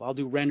evolve. I'll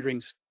do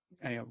renderings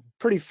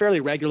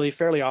fairly regularly,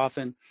 fairly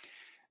often,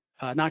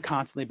 not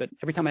constantly, but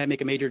every time I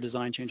make a major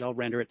design change, I'll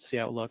render it to see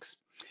how it looks.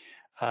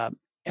 And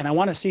I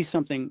want to see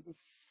something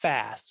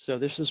fast. So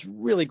this is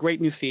really great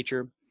new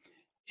feature.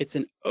 It's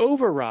an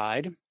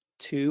override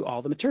to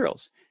all the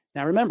materials.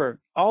 Now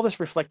remember, all this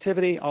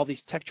reflectivity, all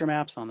these texture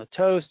maps on the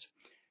toast,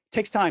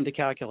 takes time to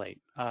calculate.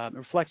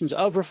 Reflections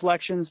of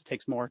reflections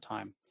takes more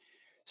time.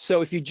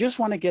 So if you just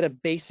want to get a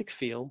basic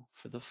feel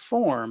for the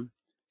form,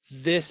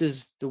 this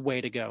is the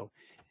way to go.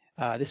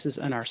 This is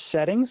in our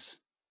settings.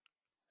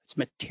 It's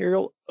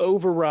material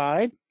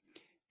override.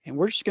 And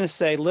we're just going to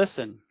say,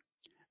 listen,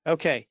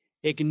 okay,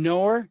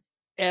 ignore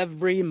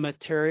every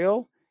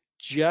material,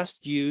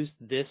 just use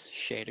this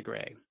shade of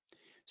gray.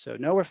 So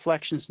no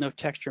reflections, no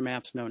texture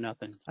maps, no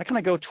nothing. I kind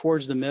of go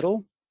towards the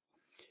middle.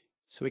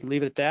 So we can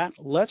leave it at that.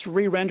 Let's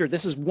re-render.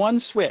 This is one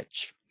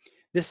switch.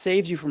 This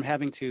saves you from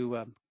having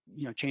to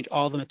change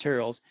all the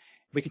materials.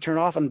 We can turn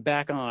it off and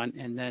back on,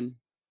 and then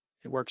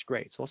it works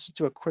great. So let's just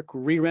do a quick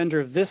re-render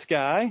of this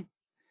guy.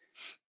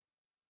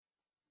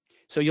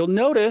 So you'll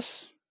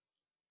notice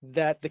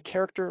that the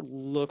character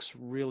looks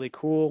really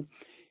cool.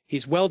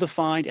 He's well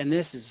defined, and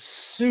this is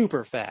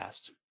super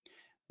fast.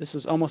 This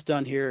is almost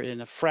done here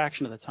in a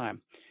fraction of the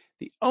time.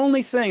 The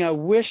only thing I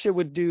wish it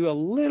would do a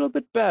little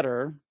bit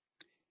better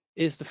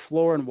is the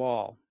floor and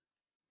wall.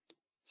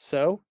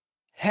 So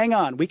hang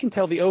on, we can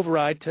tell the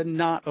override to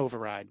not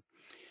override.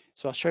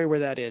 So I'll show you where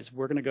that is.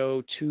 We're going to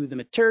go to the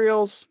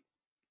materials,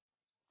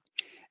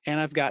 and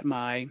I've got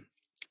my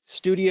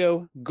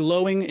studio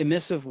glowing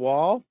emissive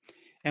wall,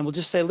 and we'll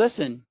just say,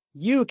 listen,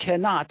 you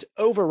cannot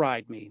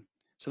override me.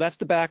 So that's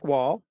the back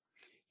wall.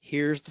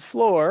 Here's the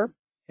floor,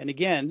 and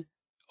again,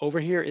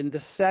 over here in the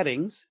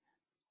settings,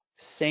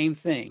 same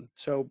thing.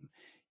 So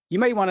you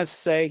might want to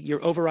say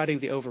you're overriding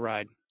the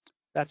override.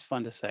 That's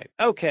fun to say.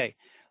 Okay,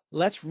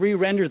 let's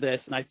re-render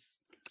this. And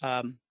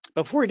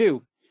but before we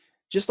do,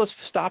 just let's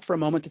stop for a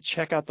moment to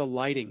check out the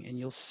lighting, and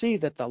you'll see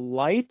that the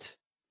light,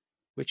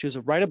 which is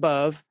right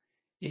above,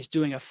 is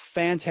doing a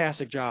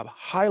fantastic job.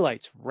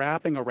 Highlights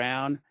wrapping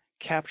around,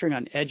 capturing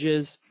on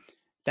edges,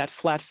 that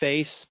flat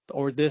face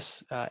or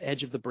this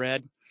edge of the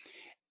bread.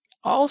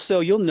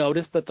 Also, you'll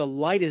notice that the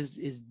light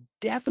is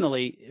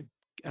definitely,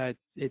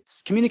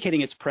 it's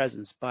communicating its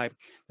presence by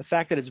the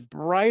fact that it's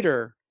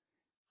brighter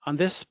on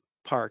this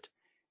part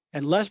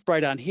and less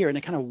bright on here, and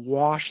it kind of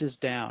washes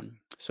down.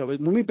 So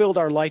when we build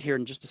our light here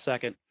in just a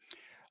second,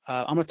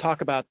 I'm going to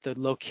talk about the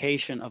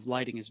location of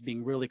lighting as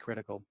being really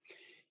critical.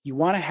 You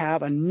want to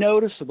have a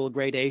noticeable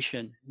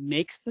gradation,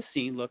 makes the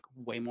scene look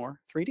way more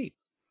 3D.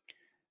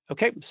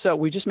 Okay, so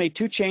we just made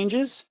two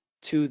changes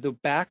to the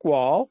back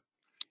wall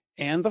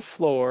and the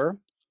floor.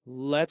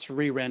 Let's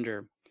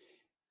re-render.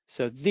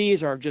 So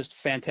these are just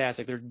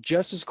fantastic. They're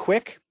just as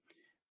quick,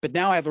 but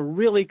now I have a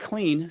really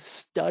clean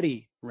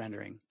study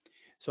rendering.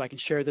 So I can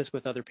share this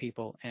with other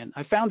people. And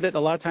I found that a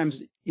lot of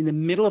times in the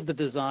middle of the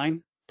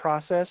design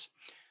process,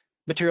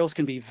 materials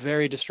can be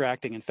very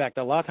distracting. In fact,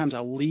 a lot of times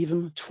I'll leave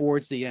them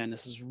towards the end.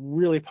 This is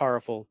really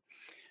powerful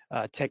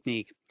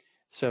technique.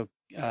 So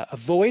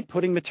avoid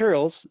putting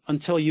materials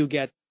until you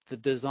get the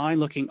design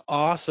looking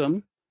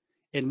awesome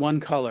in one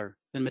color.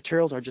 Then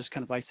materials are just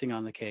kind of icing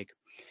on the cake.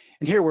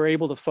 And here we're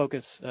able to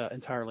focus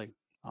entirely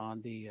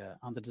on the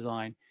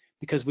design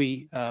because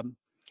we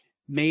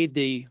made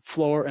the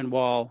floor and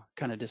wall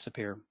kind of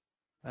disappear,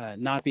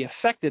 not be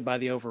affected by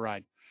the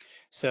override.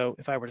 So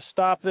if I were to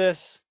stop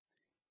this,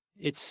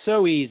 it's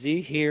so easy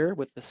here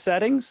with the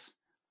settings,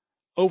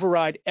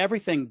 override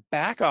everything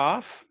back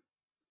off,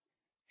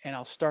 and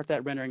I'll start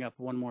that rendering up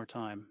one more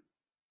time.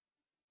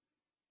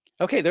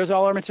 Okay, there's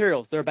all our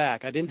materials. They're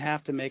back. I didn't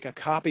have to make a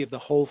copy of the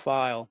whole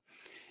file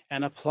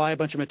and apply a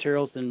bunch of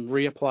materials and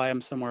reapply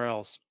them somewhere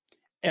else.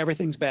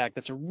 Everything's back.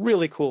 That's a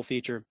really cool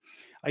feature.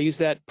 I use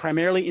that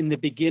primarily in the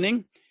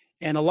beginning,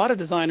 and a lot of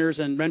designers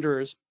and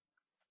renderers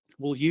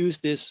will use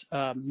this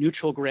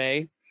neutral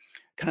gray,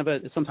 kind of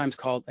it's sometimes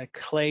called a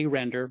clay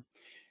render,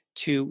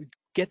 to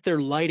get their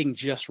lighting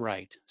just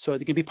right. So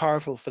it can be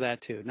powerful for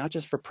that too, not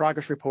just for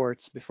progress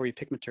reports before you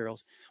pick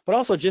materials, but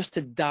also just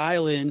to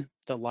dial in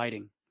the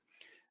lighting.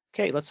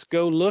 Okay, let's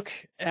go look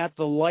at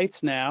the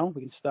lights now.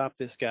 We can stop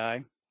this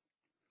guy.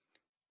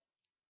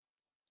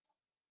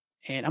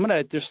 And I'm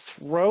gonna just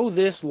throw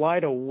this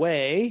light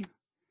away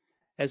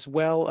as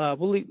well.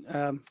 We'll leave,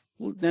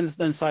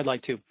 then side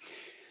light too.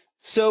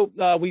 So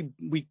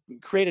we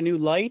create a new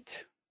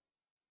light.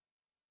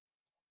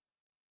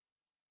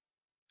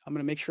 I'm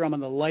going to make sure I'm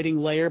on the lighting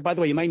layer. By the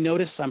way, you might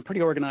notice I'm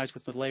pretty organized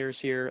with the layers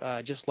here.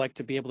 I just like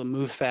to be able to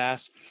move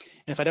fast.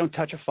 And if I don't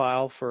touch a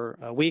file for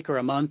a week or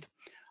a month,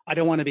 I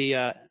don't want to be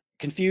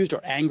confused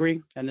or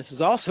angry. And this is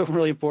also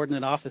really important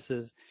in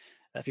offices.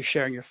 If you're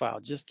sharing your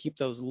file, just keep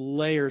those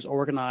layers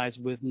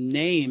organized with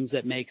names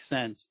that make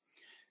sense.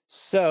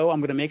 So I'm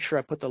going to make sure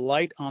I put the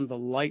light on the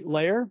light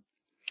layer.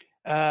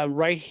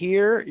 Right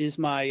here is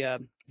my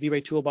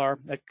V-Ray toolbar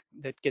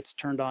that gets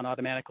turned on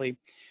automatically.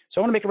 So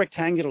I want to make a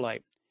rectangular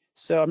light.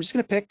 So I'm just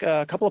going to pick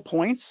a couple of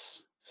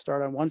points,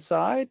 start on one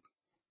side,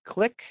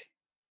 click,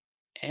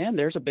 and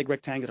there's a big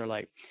rectangular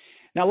light.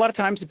 Now, a lot of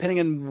times, depending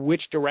on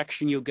which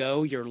direction you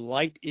go, your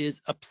light is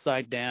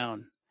upside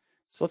down.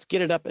 So let's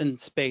get it up in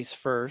space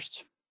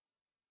first.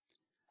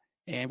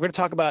 And we're going to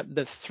talk about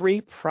the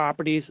three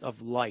properties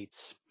of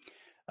lights.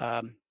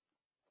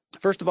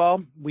 First of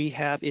all, we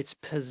have its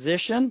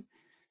position.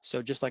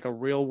 So just like a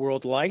real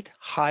world light,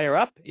 higher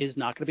up is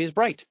not going to be as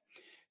bright.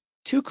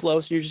 Too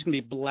close, and you're just going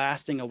to be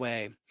blasting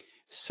away.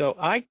 So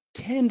I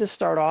tend to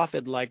start off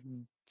at like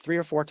 3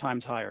 or 4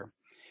 times higher.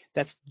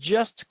 That's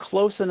just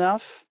close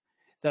enough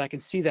that I can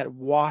see that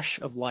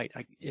wash of light.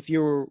 If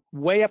you're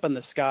way up in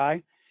the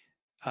sky,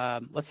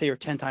 let's say you're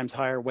 10 times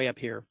higher, way up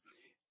here,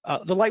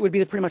 the light would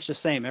be pretty much the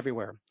same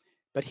everywhere.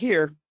 But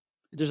here,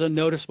 there's a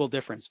noticeable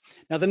difference.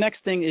 Now, the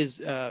next thing is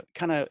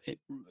kind of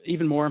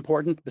even more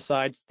important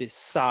besides the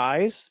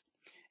size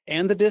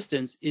and the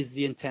distance is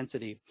the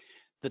intensity.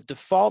 The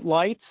default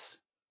lights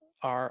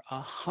are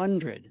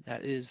 100.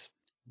 That is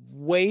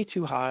way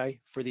too high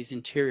for these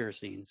interior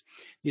scenes.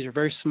 These are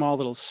very small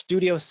little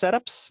studio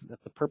setups.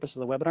 That's the purpose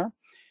of the webinar.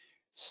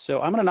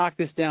 So I'm going to knock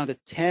this down to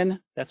 10.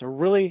 That's a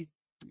really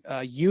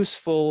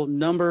useful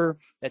number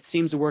that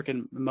seems to work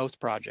in most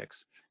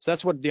projects. So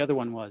that's what the other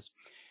one was.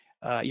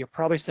 You're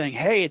probably saying,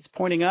 hey, it's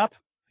pointing up.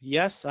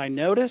 Yes, I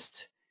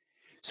noticed.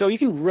 So you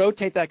can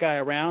rotate that guy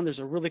around. There's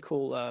a really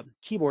cool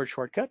keyboard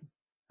shortcut.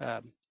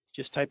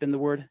 Just type in the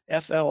word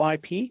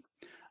FLIP.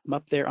 I'm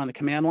up there on the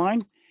command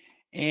line,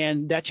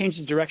 and that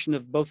changes the direction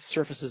of both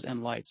surfaces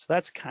and lights. So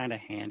that's kind of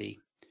handy.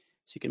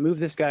 So you can move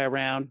this guy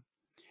around.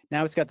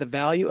 Now it's got the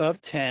value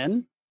of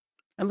 10,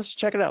 and let's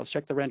check it out. Let's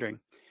check the rendering.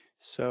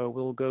 So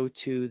we'll go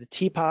to the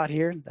teapot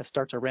here. That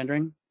starts our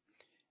rendering,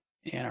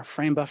 and our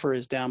frame buffer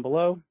is down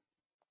below.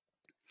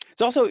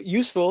 It's also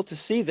useful to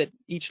see that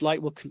each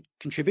light will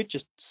contribute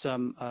just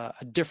a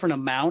different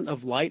amount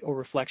of light or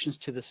reflections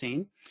to the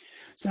scene.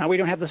 So now we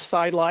don't have the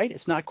side light.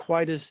 It's not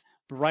quite as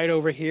bright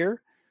over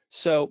here.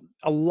 So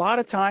a lot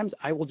of times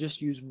I will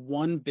just use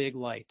one big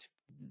light.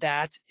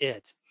 That's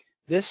it.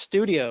 This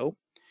studio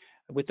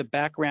with the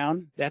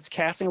background, that's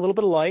casting a little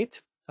bit of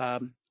light. We're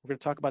going to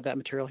talk about that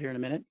material here in a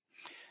minute.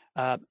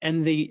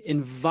 And the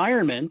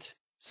environment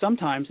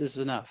sometimes is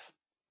enough.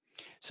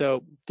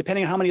 So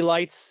depending on how many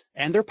lights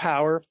and their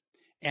power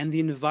and the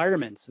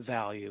environment's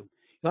value,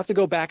 you'll have to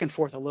go back and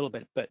forth a little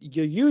bit, but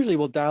you usually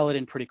will dial it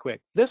in pretty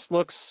quick. This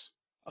looks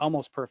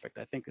almost perfect.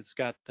 I think it's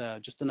got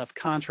just enough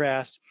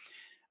contrast.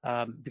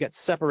 We've got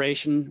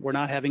separation. We're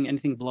not having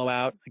anything blow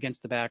out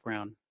against the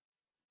background.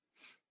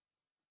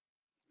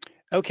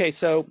 Okay,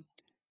 so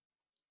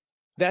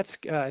that's,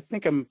 I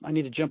think I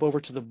need to jump over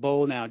to the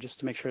bowl now just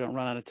to make sure I don't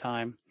run out of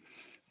time.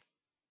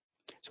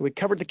 So we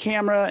covered the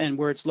camera and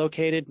where it's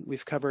located.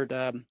 We've covered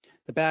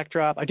the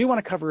backdrop. I do want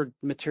to cover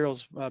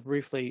materials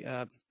briefly.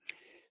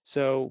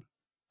 So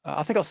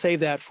I think I'll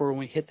save that for when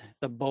we hit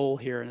the bowl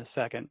here in a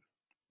second.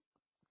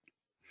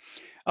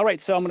 All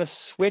right, so I'm going to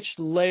switch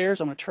layers.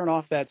 I'm going to turn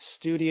off that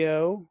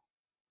studio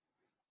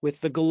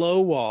with the glow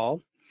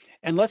wall.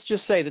 And let's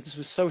just say that this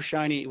was so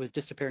shiny, it was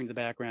disappearing in the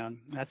background.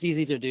 That's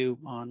easy to do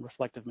on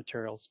reflective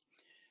materials.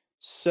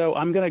 So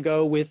I'm going to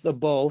go with the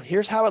bowl.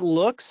 Here's how it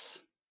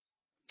looks.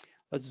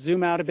 Let's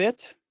zoom out a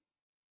bit.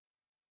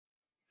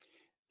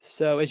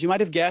 So as you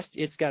might have guessed,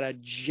 it's got a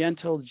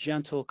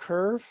gentle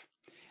curve.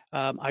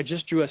 I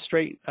just drew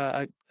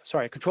a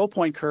control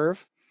point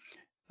curve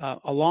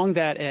along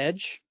that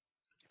edge.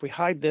 If we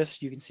hide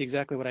this, you can see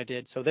exactly what I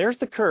did. So there's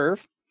the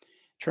curve.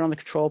 Turn on the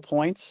control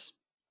points.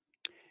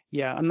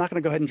 Yeah, I'm not going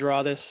to go ahead and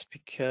draw this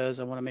because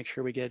I want to make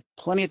sure we get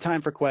plenty of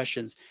time for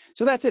questions.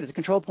 So that's it. It's a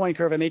control point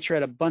curve. I made sure I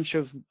had a bunch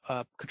of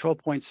control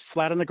points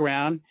flat on the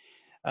ground.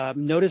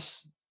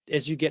 Notice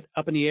as you get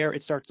up in the air,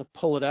 it starts to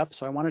pull it up.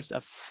 So I wanted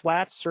a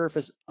flat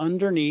surface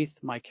underneath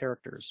my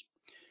characters.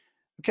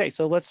 Okay,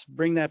 so let's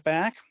bring that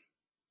back.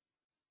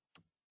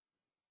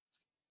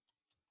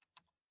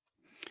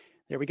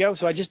 There we go.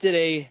 So I just did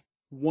a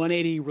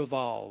 180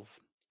 revolve.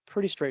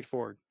 Pretty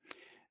straightforward.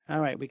 All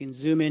right, we can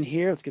zoom in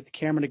here. Let's get the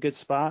camera in a good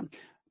spot.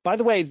 By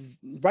the way,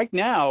 right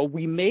now,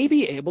 we may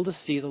be able to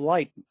see the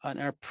light. On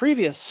our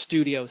previous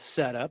studio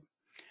setup,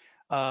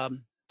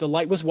 the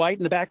light was white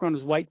and the background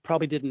was white.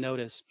 Probably didn't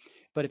notice.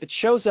 But if it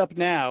shows up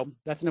now,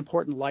 that's an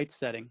important light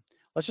setting.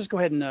 Let's just go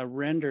ahead and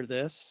render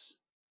this.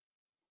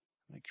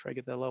 Make sure I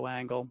get that low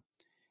angle.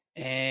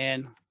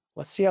 And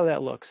let's see how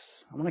that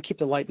looks. I want to keep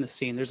the light in the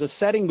scene. There's a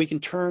setting we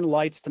can turn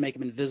lights to make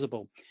them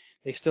invisible.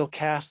 They still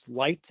cast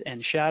light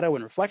and shadow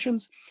and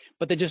reflections,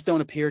 but they just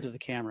don't appear to the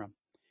camera.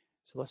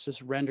 So let's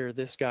just render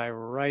this guy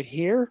right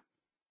here.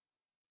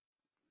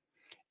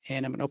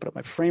 And I'm going to open up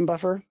my frame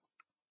buffer.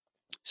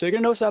 So you're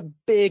going to notice a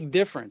big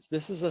difference.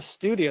 This is a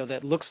studio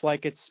that looks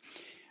like it's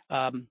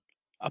a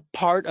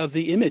part of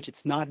the image.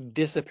 It's not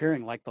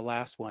disappearing like the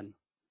last one.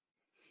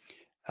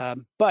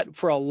 But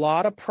for a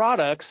lot of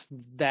products,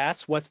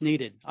 that's what's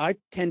needed. I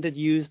tend to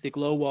use the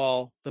glow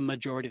wall the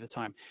majority of the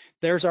time.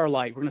 There's our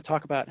light. We're going to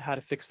talk about how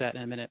to fix that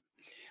in a minute.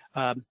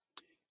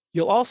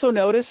 You'll also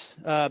notice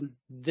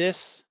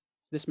this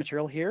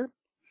material here.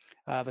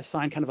 I've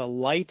assigned kind of a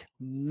light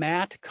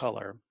matte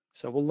color.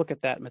 So we'll look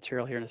at that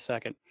material here in a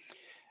second.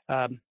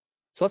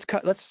 So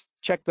let's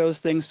check those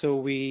things so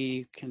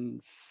we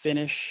can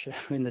finish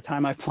in the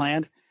time I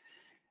planned.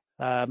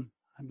 I'm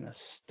going to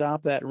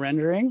stop that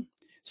rendering.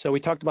 So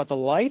we talked about the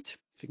light,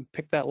 if you can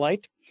pick that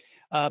light.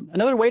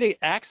 Another way to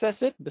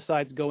access it,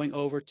 besides going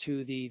over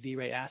to the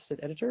V-Ray asset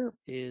editor,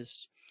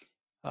 is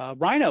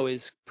Rhino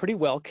is pretty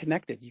well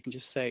connected. You can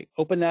just say,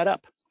 open that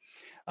up.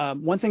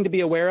 One thing to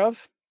be aware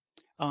of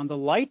on the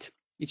light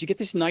is you get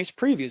these nice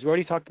previews. We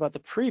already talked about the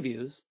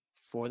previews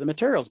for the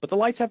materials, but the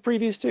lights have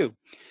previews too.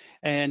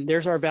 And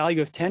there's our value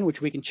of 10,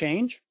 which we can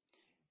change,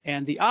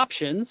 and the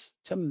options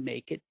to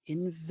make it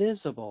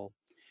invisible.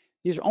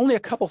 These are only a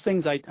couple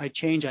things I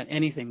change on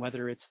anything,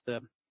 whether it's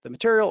the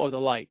material or the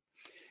light.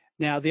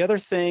 Now, the other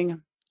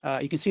thing,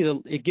 you can see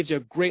it gives you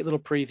a great little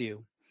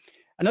preview.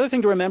 Another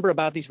thing to remember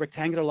about these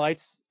rectangular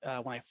lights,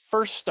 when I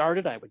first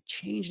started, I would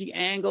change the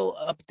angle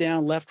up,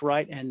 down, left,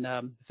 right, and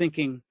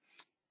thinking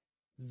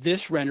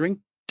this rendering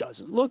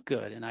doesn't look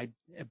good.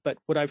 But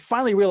what I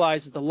finally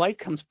realized is the light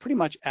comes pretty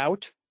much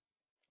out.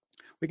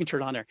 We can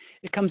turn it on there.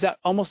 It comes out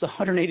almost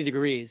 180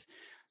 degrees.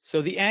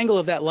 So the angle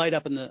of that light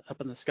up in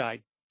the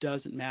sky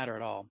doesn't matter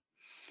at all.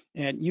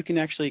 And you can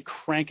actually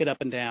crank it up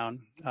and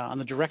down on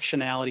the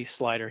directionality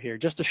slider here,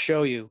 just to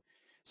show you.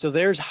 So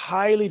there's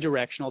highly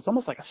directional. It's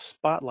almost like a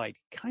spotlight,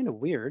 kind of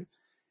weird.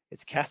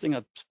 It's casting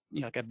a,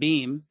 like a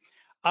beam.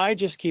 I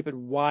just keep it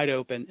wide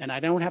open, and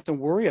I don't have to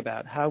worry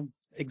about how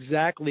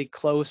exactly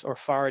close or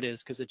far it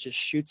is, because it just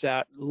shoots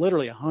out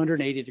literally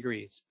 180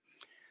 degrees.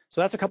 So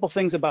that's a couple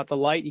things about the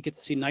light. You get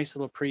to see nice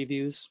little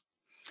previews.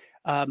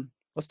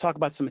 Let's talk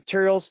about some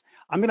materials.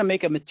 I'm going to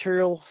make a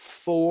material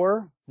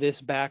for this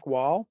back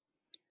wall.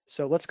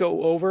 So let's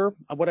go over.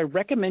 What I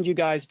recommend you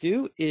guys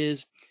do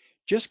is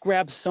just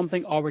grab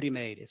something already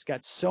made. It's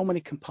got so many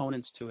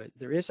components to it.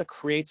 There is a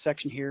create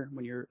section here.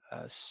 When you're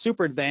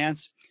super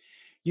advanced,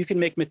 you can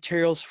make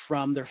materials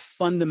from their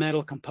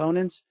fundamental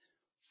components.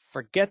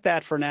 Forget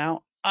that for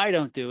now. I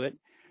don't do it.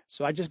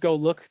 So I just go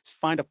look to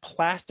find a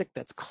plastic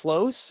that's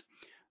close.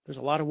 There's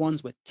a lot of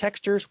ones with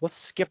textures. Let's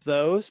skip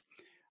those.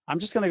 I'm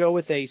just going to go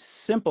with a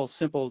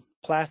simple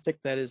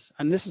plastic that is,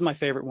 and this is my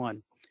favorite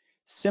one,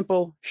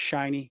 simple,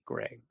 shiny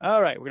gray.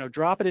 All right, we're going to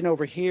drop it in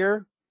over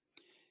here.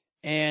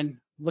 And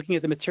looking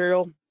at the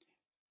material,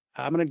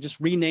 I'm going to just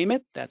rename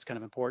it. That's kind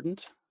of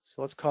important.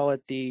 So let's call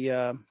it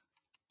the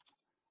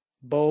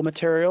bowl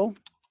material,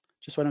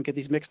 just so I don't get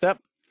these mixed up.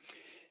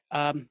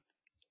 And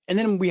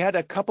then we had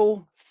a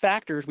couple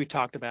factors we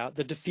talked about.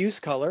 The diffuse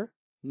color,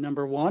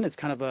 number one, it's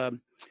kind of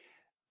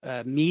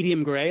a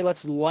medium gray.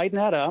 Let's lighten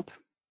that up.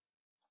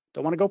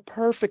 Don't want to go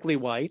perfectly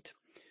white.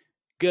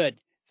 Good.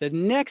 The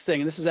next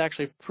thing, and this is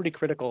actually pretty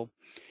critical,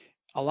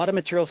 a lot of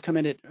materials come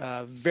in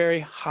at very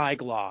high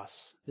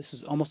gloss. This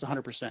is almost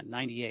 100%,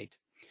 98.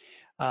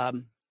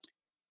 The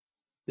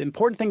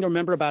important thing to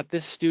remember about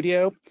this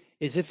studio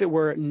is if it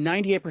were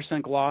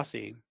 98%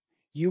 glossy,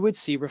 you would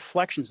see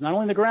reflections, not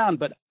only in the ground,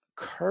 but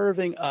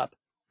curving up.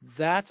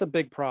 That's a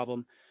big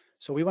problem.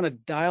 So we want to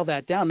dial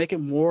that down, make it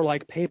more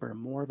like paper,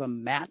 more of a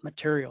matte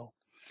material.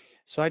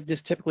 So I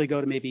just typically go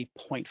to maybe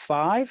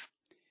 0.5,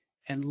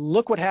 and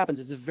look what happens.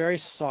 It's very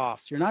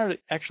soft. You're not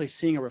actually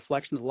seeing a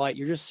reflection of the light.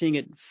 You're just seeing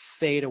it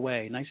fade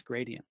away. Nice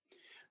gradient.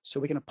 So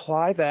we can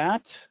apply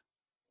that.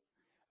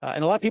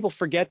 And a lot of people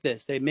forget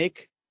this. They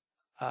make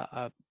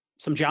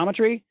some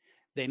geometry,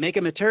 they make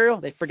a material,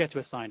 they forget to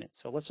assign it.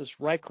 So let's just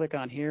right-click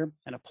on here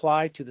and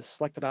apply to the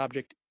selected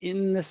object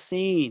in the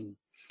scene.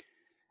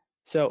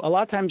 So a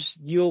lot of times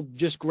you'll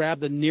just grab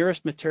the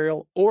nearest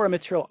material or a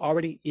material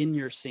already in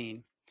your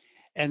scene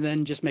and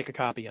then just make a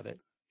copy of it.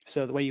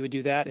 So the way you would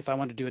do that, if I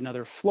want to do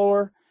another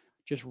floor,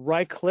 just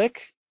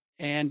right-click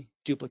and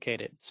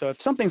duplicate it. So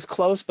if something's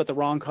close but the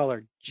wrong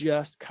color,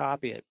 just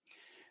copy it.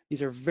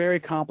 These are very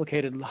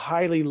complicated,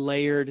 highly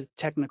layered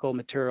technical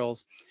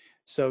materials.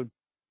 So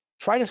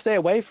try to stay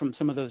away from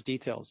some of those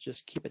details.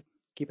 Just keep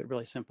it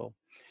really simple.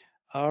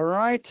 All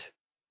right.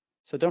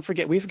 So don't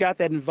forget, we've got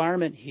that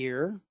environment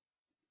here.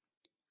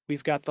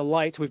 We've got the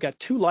lights. We've got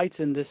two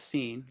lights in this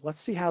scene. Let's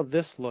see how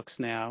this looks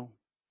now.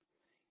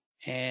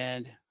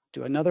 And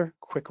do another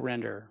quick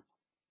render.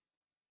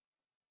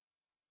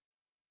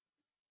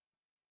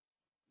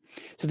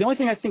 So the only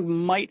thing I think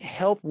might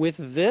help with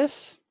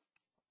this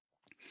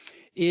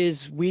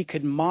is we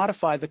could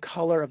modify the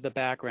color of the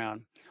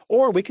background,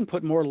 or we can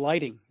put more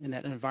lighting in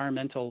that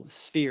environmental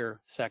sphere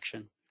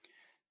section.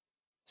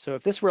 So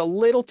if this were a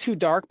little too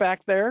dark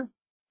back there,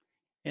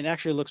 it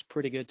actually looks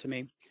pretty good to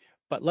me.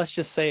 But let's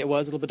just say it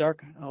was a little bit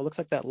dark. Oh, it looks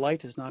like that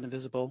light is not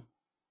invisible.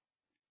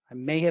 I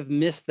may have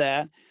missed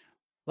that.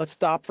 Let's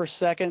stop for a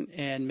second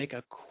and make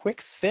a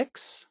quick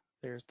fix.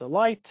 There's the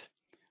light.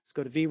 Let's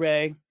go to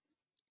V-Ray.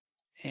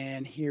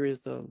 And here is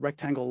the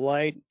rectangle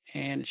light.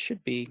 And it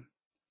should be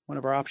one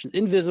of our options,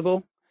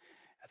 invisible.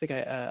 I think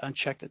I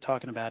unchecked it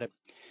talking about it.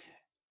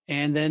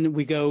 And then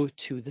we go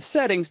to the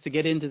settings to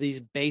get into these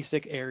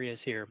basic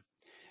areas here.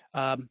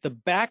 The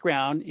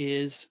background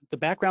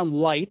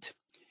light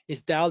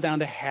is dialed down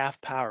to half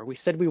power. We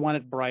said we want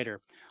it brighter.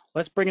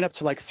 Let's bring it up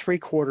to like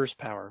 3/4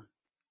 power.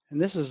 And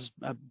this is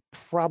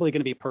probably going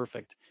to be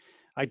perfect.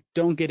 I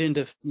don't get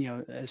into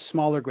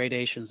smaller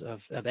gradations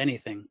of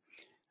anything.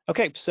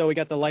 Okay, so we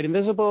got the light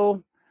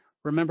invisible.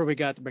 Remember, we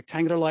got the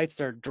rectangular lights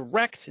that are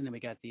direct, and then we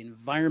got the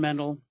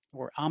environmental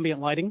or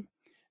ambient lighting.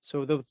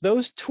 So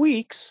those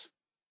tweaks,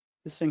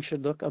 this thing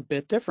should look a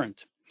bit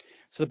different.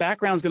 So the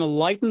background's going to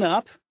lighten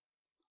up.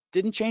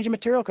 Didn't change the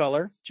material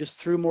color, just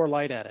threw more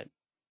light at it.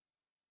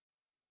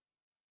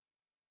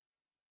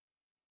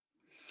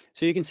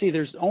 So you can see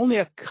there's only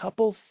a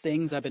couple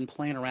things I've been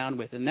playing around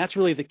with, and that's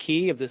really the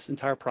key of this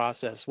entire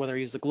process. Whether I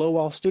use the Glow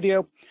Wall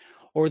Studio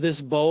or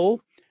this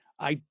bowl,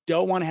 I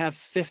don't want to have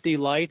 50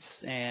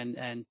 lights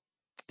and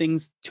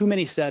things, too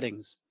many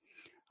settings.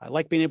 I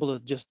like being able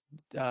to just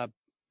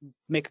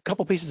make a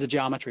couple pieces of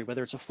geometry,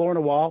 whether it's a floor and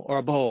a wall or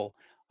a bowl.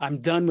 I'm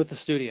done with the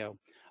studio.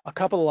 a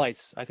couple of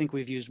lights. I think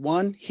we've used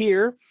one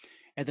here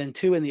and then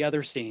two in the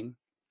other scene.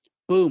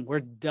 Boom, we're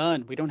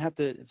done. We don't have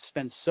to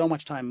spend so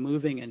much time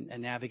moving and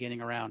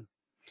navigating around.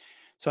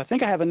 So I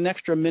think I have an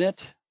extra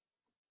minute,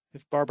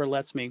 if Barbara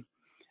lets me.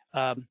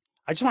 I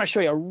just want to show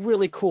you a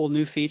really cool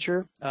new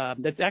feature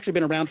that's actually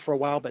been around for a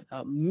while, but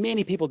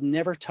many people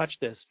never touch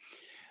this.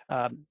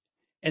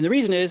 And the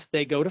reason is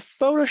they go to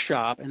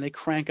Photoshop and they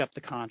crank up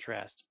the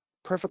contrast.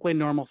 Perfectly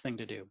normal thing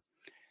to do.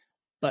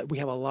 But we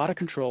have a lot of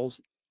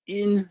controls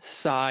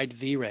inside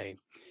V-Ray.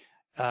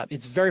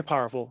 It's very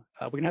powerful.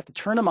 We're going to have to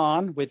turn them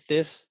on with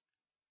this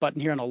button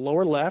here on the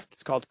lower left.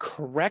 It's called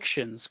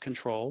Corrections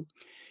Control.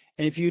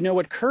 And if you know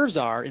what curves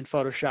are in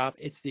Photoshop,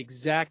 it's the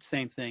exact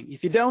same thing.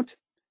 If you don't,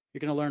 you're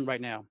going to learn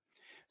right now.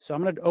 So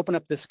I'm going to open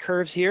up this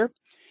curves here.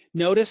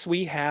 Notice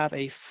we have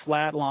a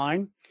flat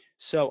line.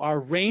 So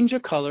our range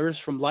of colors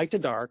from light to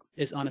dark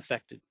is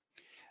unaffected.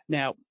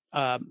 Now,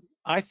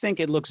 I think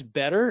it looks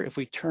better if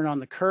we turn on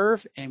the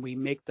curve and we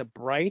make the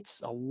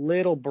brights a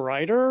little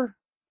brighter.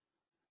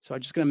 So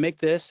I'm just going to make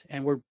this,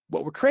 and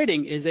what we're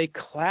creating is a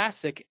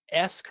classic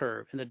S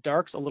curve, and the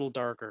dark's a little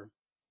darker.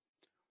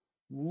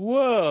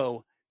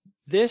 Whoa,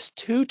 this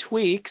 2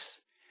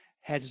 tweaks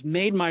has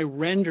made my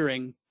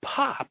rendering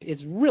pop.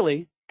 It's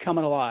really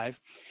coming alive.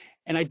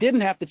 And I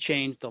didn't have to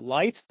change the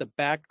lights, the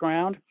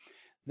background,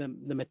 the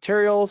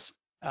materials,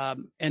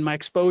 and my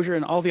exposure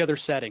and all the other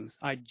settings.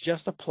 I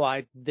just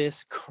applied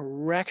this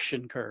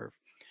correction curve.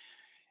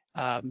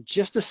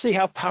 Just to see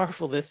how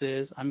powerful this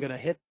is, I'm going to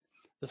hit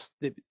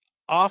the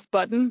off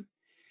button.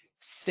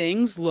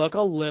 Things look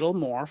a little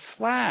more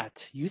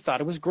flat. You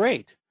thought it was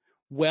great.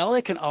 Well,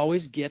 it can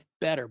always get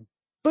better.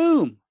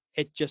 Boom,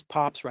 it just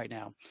pops right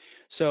now.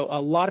 So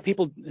a lot of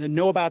people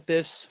know about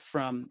this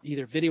from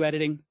either video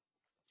editing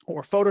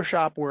or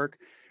Photoshop work,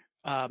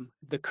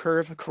 the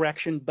curve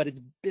correction, but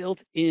it's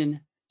built into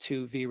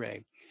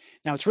V-Ray.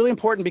 Now, it's really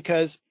important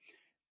because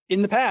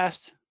in the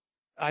past,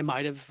 I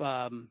might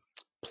have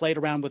played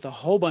around with a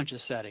whole bunch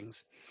of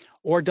settings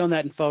or done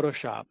that in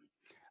Photoshop.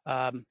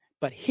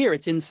 But here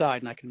it's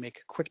inside, and I can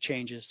make quick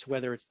changes to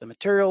whether it's the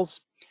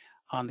materials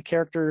on the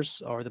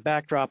characters or the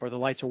backdrop or the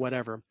lights or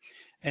whatever.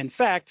 In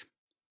fact,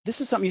 this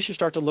is something you should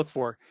start to look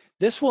for.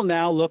 This will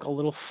now look a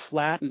little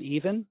flat and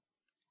even.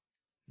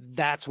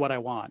 That's what I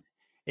want.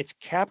 It's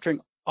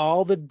capturing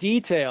all the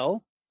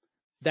detail.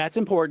 That's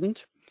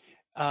important.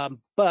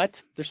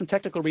 But there's some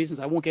technical reasons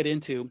I won't get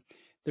into.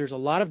 There's a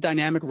lot of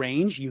dynamic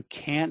range you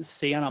can't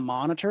see on a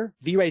monitor.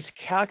 V-Ray's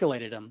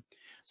calculated them.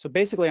 So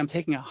basically, I'm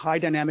taking a high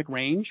dynamic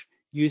range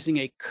using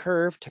a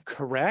curve to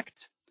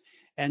correct.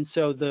 And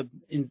so the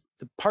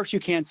parts you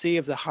can't see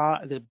of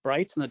the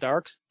brights and the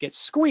darks get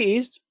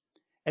squeezed,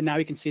 and now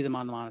you can see them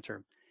on the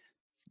monitor.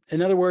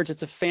 In other words,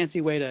 it's a fancy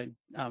way to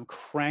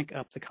crank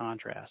up the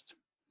contrast.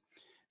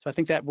 So I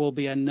think that will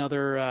be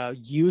another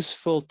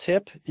useful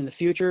tip in the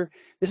future.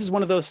 This is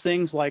one of those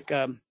things like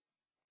I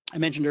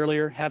mentioned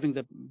earlier, having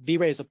the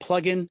V-Ray as a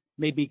plugin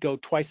made me go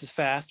twice as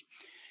fast.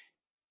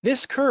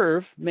 This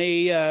curve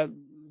may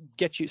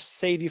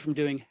save you from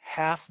doing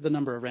half the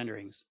number of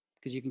renderings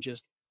because you can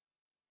just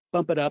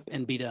bump it up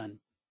and be done.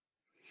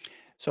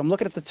 So I'm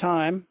looking at the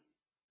time.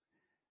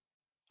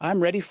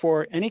 I'm ready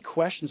for any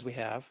questions we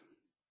have.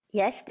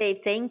 Yes, Dave,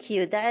 thank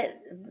you.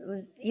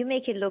 You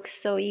make it look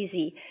so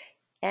easy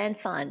and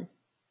fun.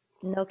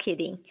 No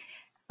kidding.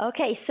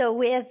 Okay, so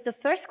we have the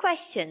first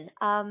question.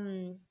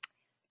 Do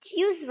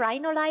you use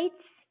Rhino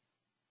lights?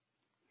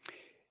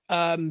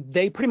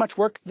 They pretty much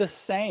work the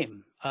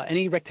same.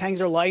 Any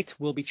rectangular light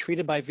will be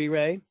treated by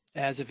V-Ray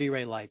as a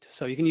V-Ray light.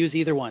 So you can use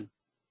either one.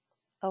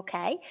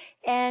 Okay.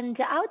 And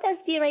how does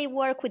V-Ray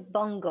work with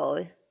Bongo?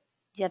 Do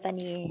you have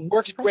any?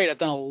 Works great. I've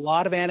done a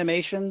lot of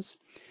animations.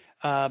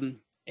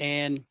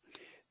 And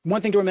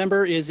one thing to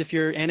remember is if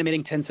you're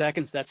animating 10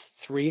 seconds, that's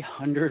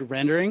 300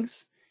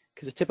 renderings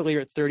because it's typically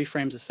you're at 30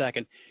 frames a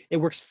second. It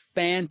works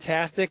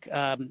fantastic.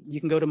 You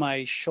can go to my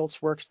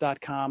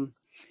schultzworks.com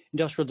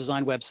industrial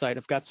design website.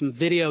 I've got some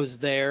videos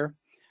there.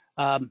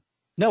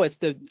 No,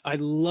 I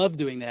love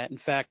doing that. In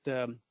fact,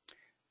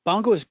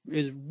 Bongo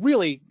is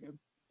really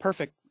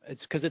perfect.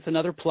 It's because it's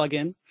another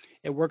plugin.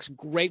 It works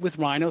great with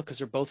Rhino because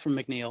they're both from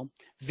McNeil.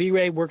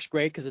 V-Ray works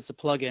great because it's a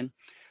plugin.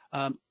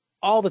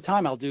 All the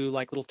time I'll do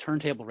like little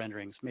turntable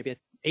renderings, maybe at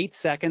 8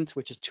 seconds,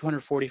 which is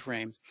 240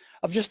 frames,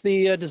 of just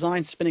the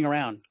design spinning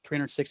around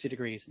 360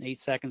 degrees in 8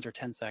 seconds or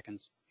 10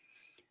 seconds.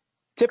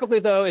 Typically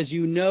though, as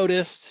you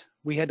noticed,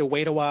 we had to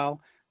wait a while.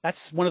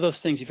 That's one of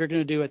those things. If you're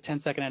going to do a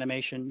 10-second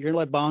animation, you're going to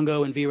let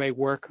Bongo and V-Ray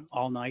work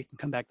all night and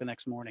come back the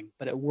next morning,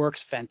 but it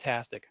works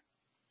fantastic.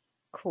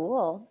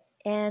 Cool.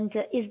 And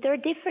is there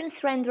different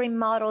rendering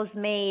models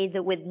made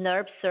with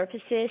NURB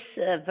surfaces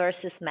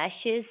versus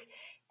meshes?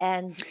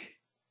 And,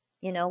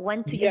 you know,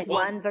 when to use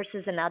one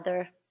versus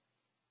another?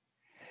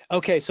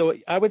 Okay, so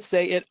I would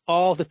say it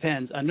all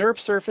depends. A NURB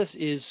surface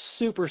is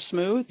super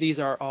smooth. These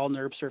are all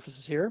NURB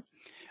surfaces here.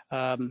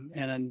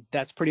 And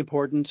that's pretty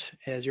important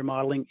as you're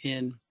modeling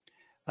in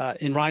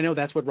In Rhino,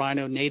 that's what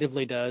Rhino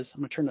natively does.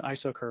 I'm going to turn the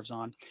ISO curves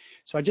on.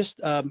 So I just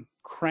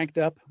cranked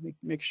up. Let me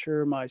make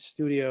sure my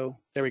studio.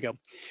 There we go.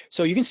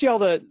 So you can see all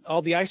the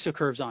ISO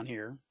curves on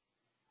here.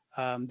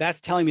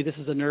 That's telling me this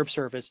is a NURB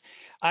surface.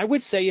 I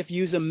would say if you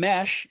use a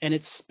mesh and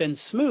it's been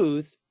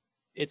smooth,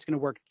 it's going to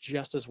work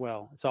just as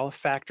well. It's all a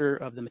factor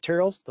of the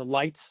materials, the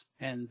lights,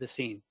 and the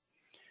scene.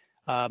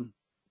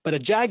 But a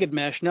jagged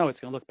mesh, no, it's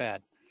going to look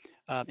bad.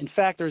 In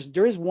fact,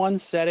 there is one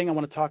setting I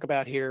want to talk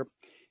about here.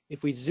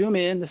 If we zoom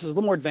in, this is a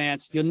little more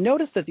advanced. You'll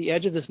notice that the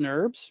edge of this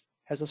NURBS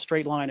has a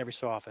straight line every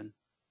so often.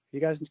 You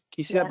guys, can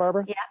you see that,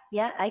 Barbara?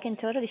 Yeah, I can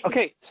totally see.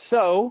 Okay,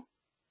 so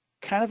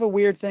kind of a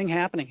weird thing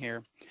happening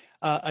here.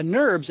 A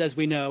NURBS, as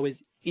we know,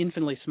 is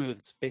infinitely smooth.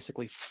 It's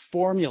basically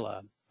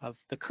formula of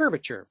the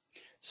curvature.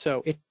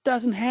 So it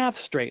doesn't have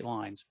straight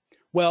lines.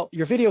 Well,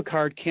 your video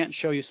card can't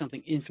show you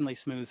something infinitely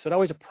smooth, so it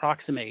always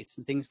approximates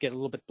and things get a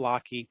little bit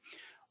blocky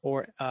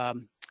or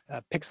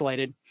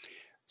pixelated.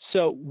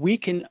 So we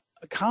can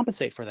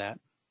compensate for that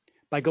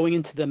by going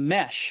into the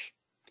mesh.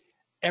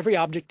 Every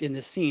object in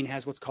this scene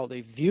has what's called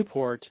a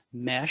viewport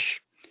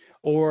mesh,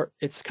 or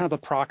it's kind of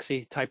a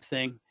proxy type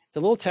thing. It's a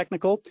little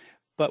technical,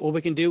 but what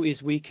we can do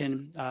is we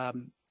can,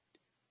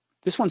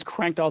 this one's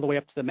cranked all the way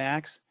up to the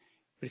max,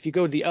 but if you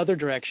go the other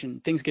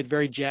direction, things get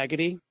very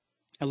jaggedy.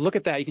 And look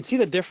at that, you can see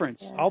the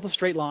difference, all the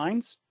straight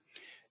lines.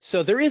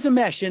 So there is a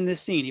mesh in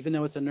this scene, even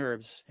though it's a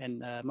NURBS,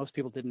 and most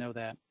people didn't know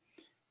that.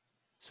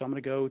 So I'm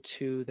going to go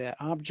to that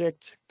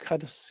object,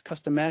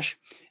 custom mesh.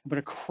 I'm going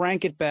to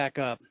crank it back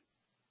up.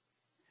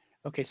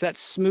 Okay, so that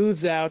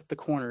smooths out the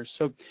corners.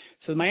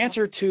 So my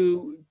answer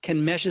to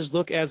can meshes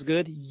look as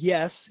good?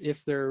 Yes,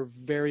 if they're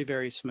very,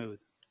 very smooth.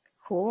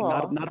 Cool.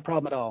 Not a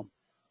problem at all.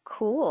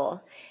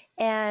 Cool.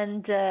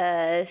 And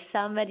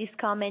somebody's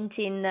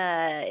commenting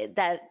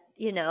that,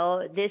 you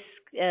know, this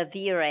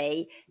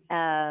V-Ray,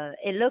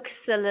 it looks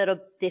a little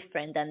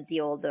different than the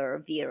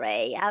older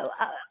V-Ray.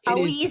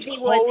 How easy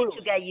was it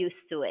to get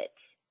used to it?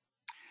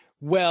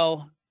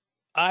 Well,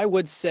 I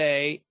would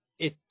say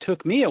it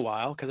took me a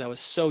while because I was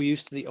so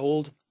used to the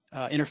old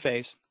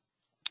interface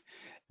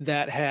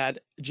that had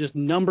just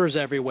numbers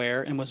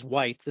everywhere and was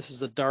white. This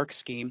is a dark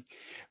scheme,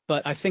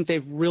 but I think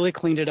they've really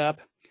cleaned it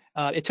up.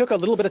 It took a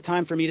little bit of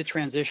time for me to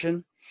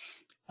transition.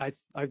 I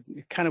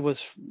kind of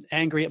was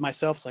angry at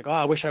myself. It's like, oh,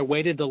 I wish I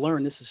waited to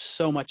learn. This is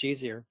so much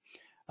easier.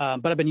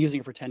 But I've been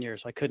using it for 10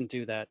 years, so I couldn't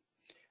do that.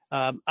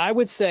 I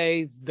would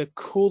say the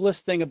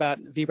coolest thing about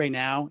V-Ray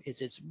now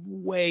is it's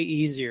way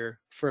easier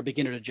for a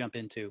beginner to jump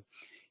into.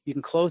 You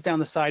can close down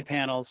the side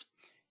panels.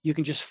 You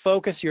can just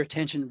focus your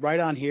attention right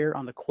on here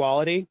on the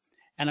quality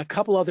and a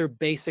couple other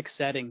basic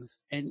settings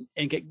and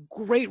get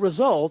great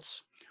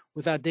results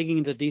without digging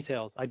into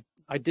details.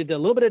 I did a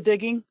little bit of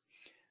digging.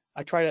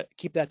 I try to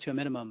keep that to a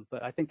minimum,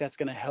 but I think that's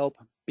going to help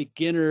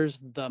beginners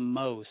the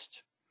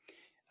most.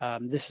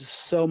 This is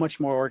so much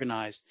more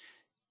organized.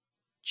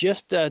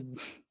 Just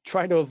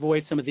try to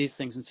avoid some of these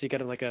things until you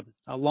get like a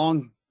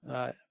long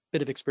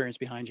bit of experience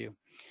behind you,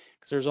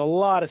 because there's a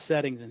lot of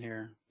settings in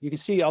here. You can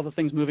see all the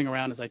things moving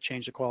around as I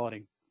change the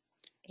quality.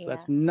 So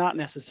that's not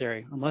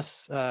necessary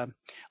unless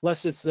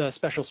it's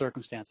special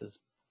circumstances.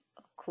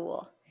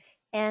 Cool.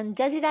 And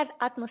does it have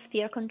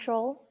atmosphere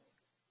control?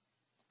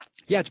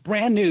 Yeah, it's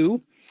brand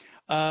new.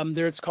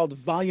 There it's called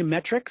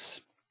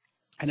volumetrics,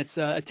 and it's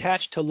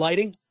attached to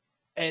lighting.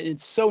 And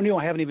it's so new,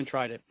 I haven't even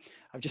tried it.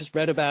 I've just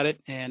read about it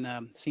and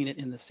seen it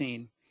in the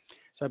scene.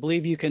 So I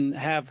believe you can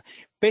have,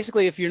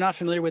 basically, if you're not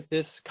familiar with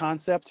this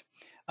concept,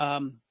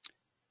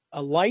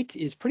 a light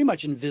is pretty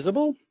much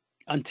invisible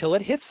until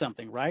it hits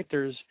something, right?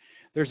 There's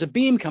a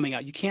beam coming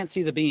out. You can't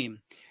see the beam.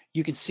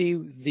 You can see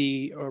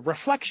the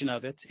reflection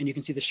of it, and you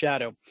can see the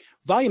shadow.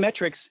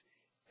 Volumetrics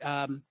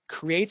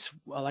creates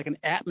like an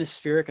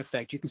atmospheric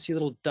effect. You can see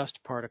little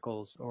dust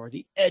particles or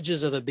the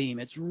edges of the beam.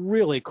 It's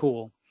really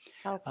cool.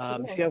 Oh,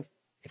 cool.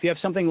 If you have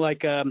something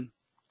like a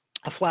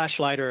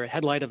flashlight or a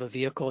headlight of a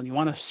vehicle and you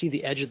want to see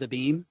the edge of the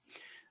beam,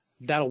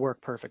 that'll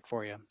work perfect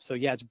for you. So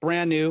yeah, it's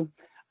brand new.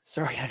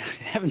 Sorry, I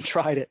haven't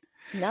tried it.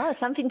 No,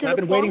 something to look forward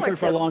to. I've been waiting for it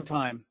for a long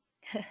time.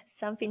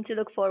 Something to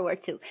look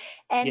forward to.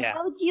 And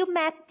how do you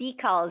map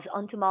decals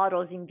onto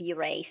models in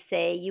V-Ray?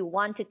 Say you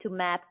wanted to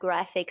map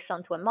graphics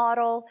onto a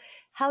model.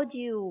 How do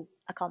you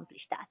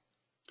accomplish that?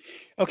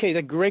 Okay,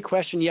 the great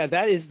question. Yeah,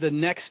 that is the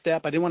next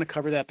step. I didn't want to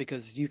cover that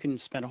because you can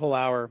spend a whole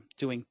hour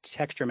doing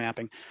texture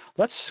mapping.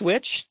 Let's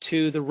switch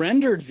to the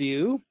rendered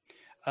view.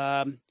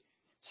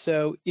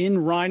 So in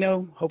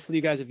Rhino, hopefully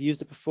you guys have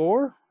used it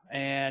before,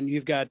 and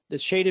you've got the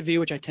shaded view,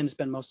 which I tend to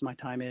spend most of my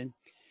time in.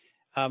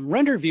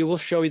 Rendered view will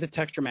show you the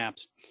texture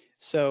maps.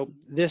 So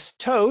this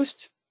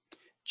toast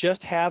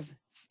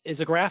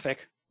is a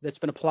graphic that's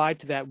been applied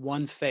to that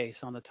one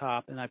face on the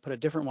top, and I put a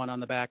different one on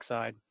the back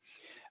side.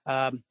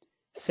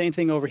 Same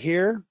thing over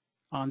here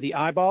on the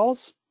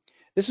eyeballs.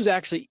 This was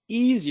actually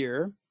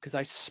easier because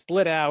I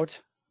split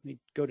out. Let me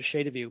go to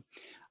shaded view.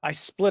 I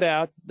split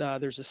out,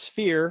 there's a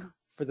sphere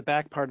for the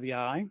back part of the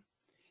eye,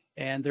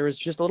 and there is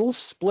just a little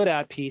split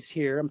out piece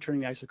here. I'm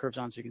turning the ISO curves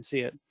on so you can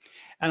see it.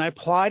 And I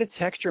applied a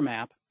texture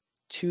map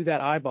to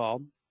that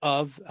eyeball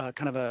of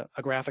kind of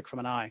a graphic from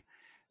an eye.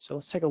 So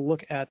let's take a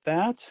look at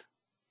that.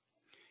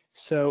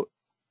 So,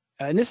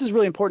 and this is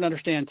really important to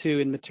understand too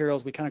in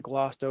materials. We kind of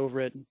glossed over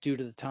it due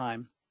to the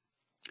time.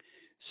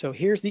 So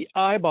here's the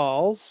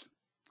eyeballs.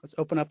 Let's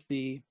open up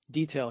the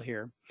detail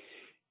here.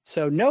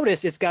 So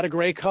notice it's got a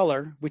gray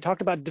color. We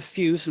talked about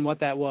diffuse and what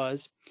that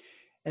was.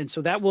 And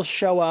so that will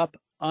show up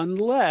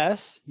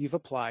unless you've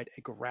applied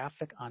a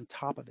graphic on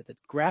top of it. The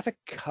graphic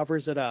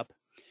covers it up.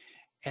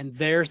 And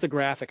there's the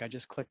graphic. I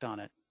just clicked on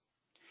it.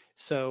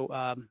 So,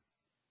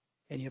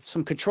 and you have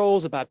some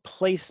controls about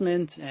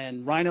placement,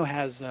 and Rhino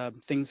has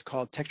things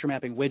called texture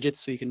mapping widgets,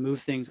 so you can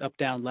move things up,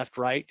 down, left,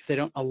 right if they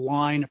don't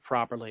align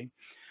properly.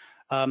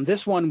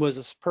 This one was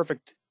a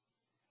perfect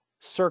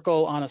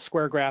circle on a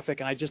square graphic,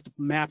 and I just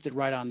mapped it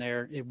right on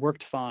there. It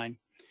worked fine.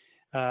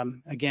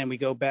 Again, we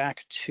go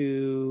back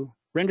to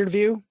rendered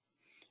view,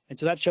 and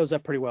so that shows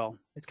up pretty well.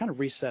 It's kind of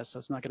recessed, so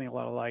it's not getting a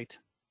lot of light.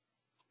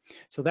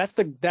 So that's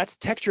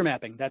texture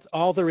mapping. That's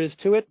all there is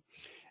to it.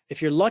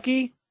 If you're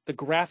lucky, the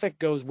graphic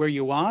goes where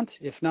you want.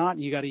 If not,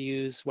 you got to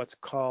use what's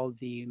called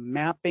the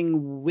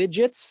mapping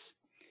widgets.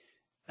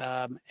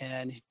 And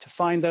to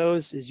find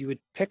those is you would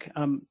pick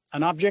an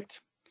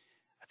object.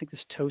 I think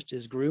this toast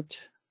is grouped.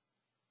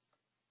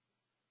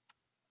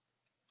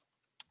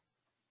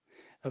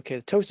 Okay,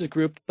 the toast is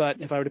grouped, but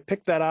if I were to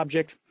pick that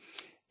object,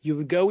 you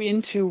would go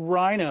into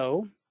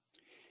Rhino.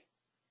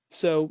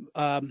 So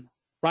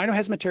Rhino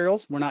has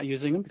materials. We're not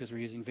using them because we're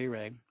using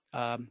V-Ray.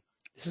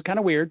 This is kind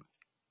of weird.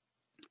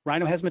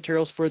 Rhino has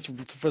materials for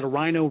the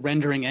Rhino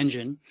rendering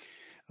engine.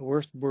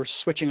 We're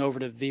switching over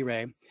to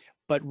V-Ray,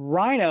 but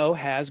Rhino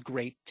has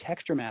great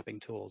texture mapping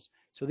tools.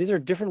 So these are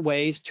different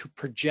ways to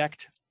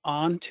project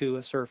onto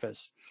a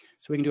surface.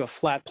 So we can do a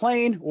flat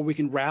plane, or we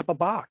can wrap a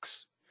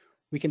box.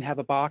 We can have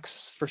a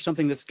box for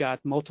something that's got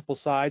multiple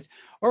sides,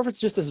 or if it's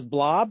just this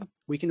blob,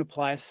 we can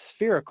apply a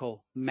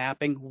spherical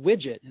mapping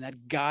widget, and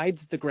that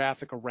guides the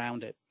graphic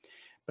around it.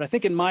 But I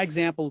think in my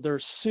example, they're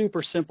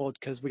super simple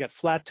because we got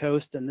flat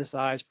toast, and this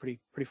eye is pretty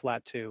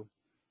flat too.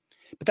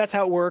 But that's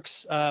how it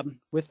works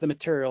with the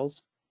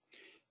materials.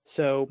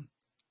 So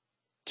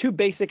two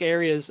basic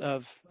areas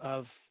of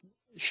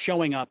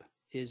showing up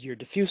is your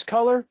diffuse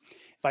color.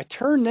 If I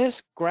turn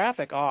this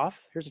graphic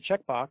off, here's a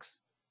checkbox.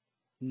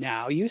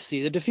 Now you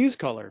see the diffuse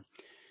color.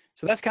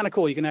 So that's kind of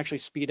cool. You can actually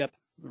speed up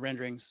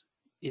renderings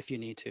if you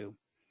need to.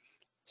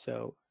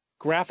 So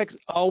graphics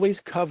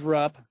always cover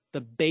up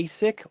the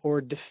basic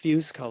or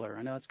diffuse color.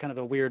 I know it's kind of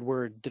a weird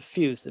word,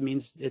 diffuse. It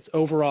means it's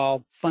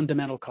overall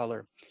fundamental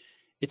color.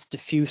 It's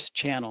diffuse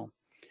channel.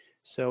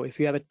 So if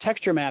you have a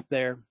texture map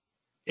there,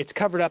 it's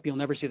covered up. You'll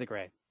never see the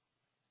gray.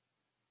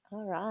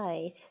 All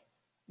right.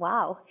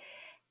 Wow.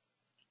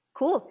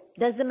 Cool.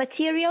 Does the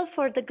material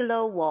for the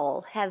glow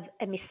wall have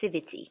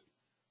emissivity?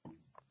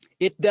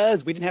 It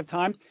does. We didn't have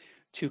time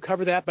to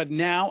cover that, but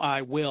now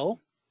I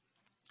will.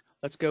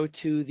 Let's go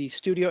to the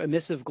Studio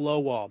Emissive Glow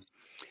Wall.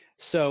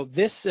 So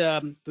this,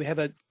 we have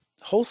a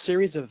whole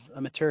series of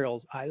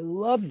materials. I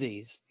love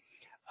these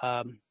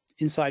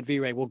inside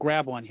V-Ray. We'll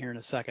grab one here in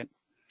a second.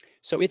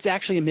 So it's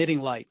actually emitting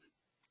light.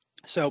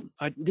 So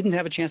I didn't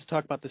have a chance to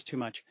talk about this too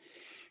much,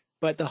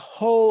 but the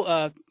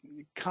whole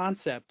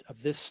concept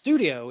of this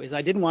studio is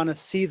I didn't want to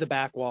see the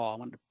back wall. I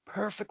wanted it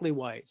perfectly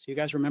white. So you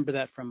guys remember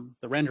that from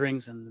the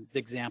renderings and the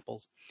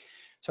examples.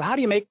 So how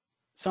do you make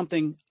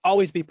something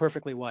always be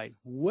perfectly white?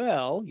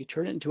 Well, you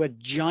turn it into a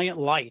giant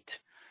light.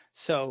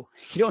 So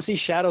you don't see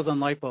shadows on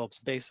light bulbs,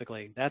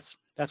 basically. That's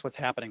what's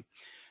happening.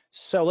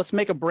 So let's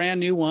make a brand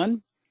new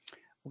one.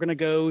 We're going to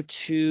go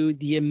to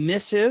the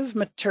emissive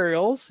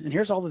materials, and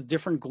here's all the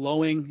different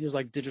glowing, here's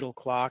like digital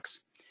clocks.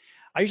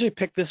 I usually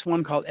pick this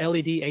one called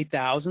LED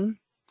 8000.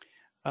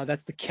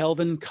 That's the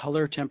Kelvin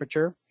color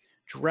temperature.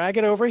 Drag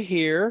it over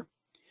here.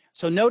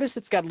 So notice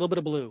it's got a little bit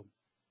of blue.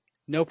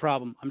 No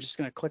problem. I'm just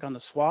going to click on the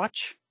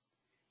swatch,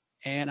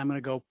 and I'm going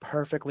to go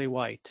perfectly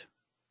white.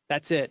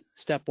 That's it,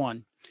 step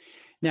one.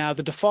 Now,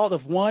 the default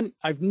of 1,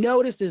 I've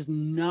noticed is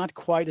not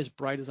quite as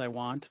bright as I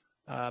want.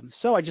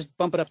 So I just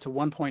bump it up to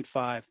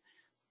 1.5.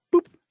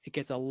 Boop, it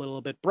gets a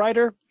little bit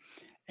brighter,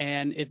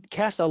 and it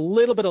casts a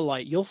little bit of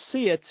light. You'll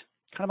see it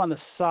kind of on the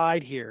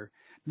side here.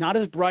 Not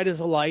as bright as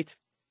a light,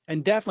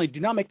 and definitely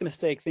do not make the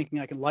mistake thinking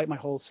I can light my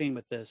whole scene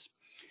with this.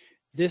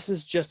 This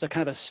is just a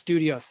kind of a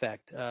studio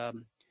effect.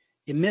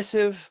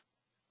 Emissive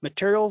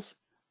materials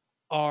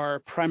are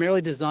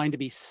primarily designed to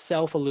be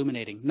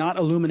self-illuminating, not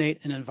illuminate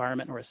an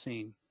environment or a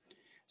scene.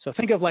 So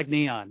think of like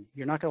neon.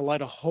 You're not going to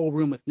light a whole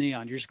room with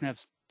neon. You're just going to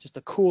have just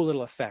a cool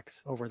little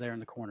effect over there in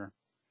the corner.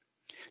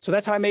 So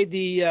that's how I made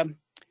the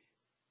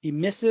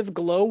emissive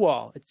glow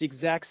wall. It's the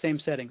exact same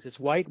settings. It's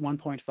white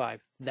 1.5.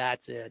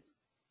 That's it.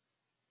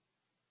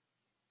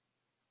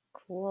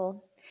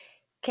 Cool.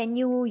 Can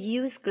you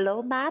use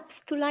glow maps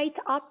to light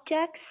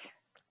objects?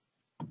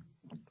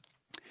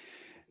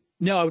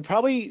 No, I would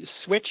probably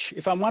switch.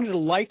 If I wanted to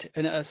light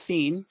a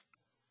scene,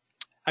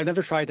 I've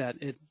never tried that.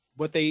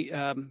 What they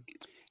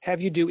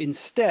have you do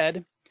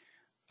instead,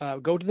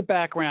 go to the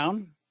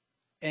background,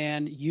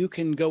 and you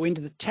can go into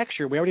the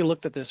texture. We already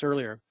looked at this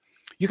earlier.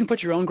 You can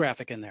put your own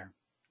graphic in there.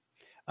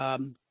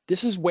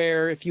 This is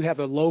where if you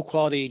have a low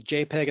quality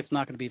JPEG, it's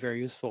not going to be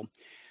very useful.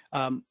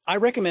 I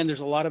recommend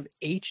there's a lot of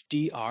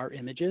HDR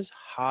images,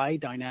 high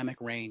dynamic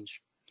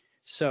range.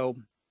 So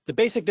the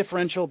basic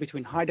differential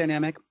between high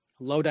dynamic,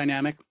 low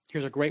dynamic,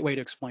 here's a great way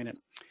to explain it.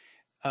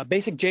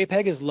 Basic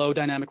JPEG is low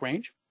dynamic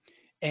range,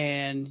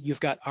 and you've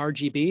got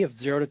RGB of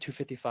 0 to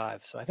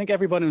 255. So I think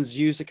everyone who's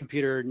used a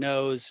computer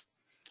knows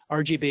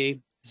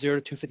RGB, 0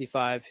 to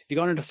 255. If you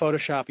go into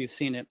Photoshop, you've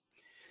seen it.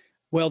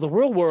 Well, the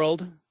real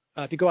world,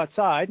 if you go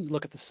outside,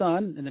 look at the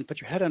sun, and then put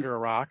your head under a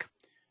rock,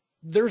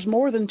 there's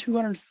more than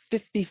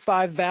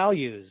 255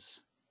 values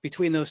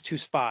between those two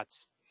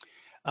spots.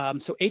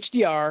 So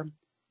HDR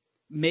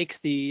makes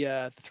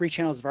the 3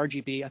 channels of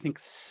RGB, I think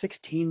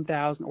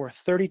 16,000 or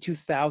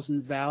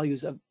 32,000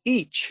 values of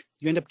each.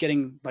 You end up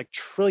getting like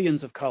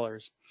trillions of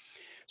colors.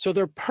 So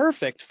they're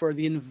perfect for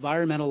the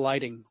environmental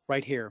lighting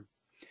right here.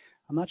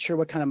 I'm not sure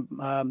what kind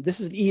of,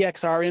 this is an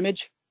EXR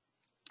image,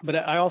 but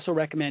I also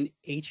recommend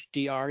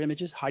HDR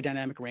images, high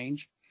dynamic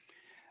range.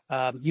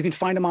 You can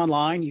find them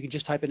online. You can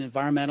just type in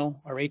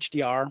environmental or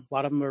HDR. A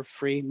lot of them are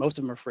free. Most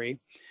of them are free.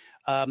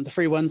 The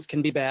free ones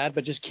can be bad,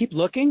 but just keep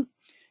looking.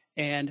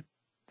 And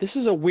this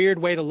is a weird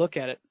way to look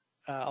at it.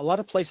 A lot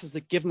of places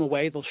that give them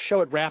away, they'll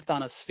show it wrapped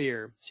on a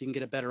sphere so you can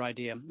get a better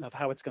idea of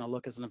how it's going to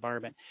look as an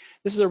environment.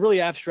 This is a really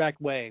abstract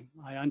way.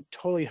 I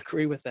totally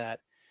agree with that.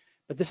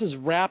 But this is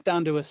wrapped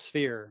onto a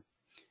sphere.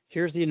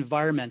 Here's the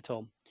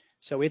environmental.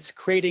 So it's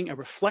creating a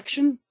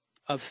reflection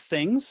of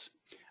things.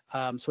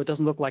 So it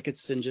doesn't look like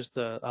it's in just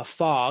a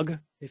fog.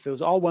 If it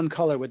was all one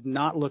color, it would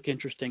not look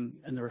interesting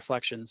in the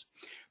reflections.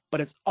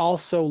 But it's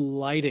also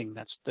lighting.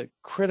 That's the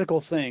critical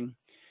thing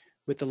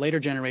with the later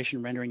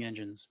generation rendering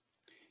engines,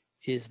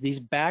 is these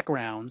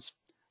backgrounds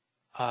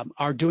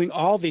are doing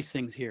all these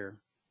things here.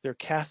 They're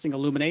casting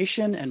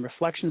illumination and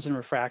reflections and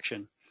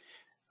refraction.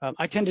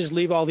 I tend to just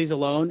leave all these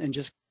alone and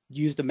just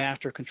use the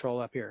master control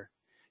up here.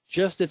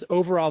 Just its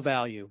overall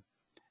value.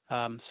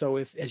 So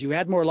if as you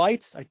add more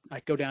lights, I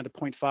go down to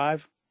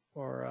 0.5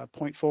 or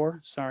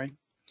 0.4, sorry.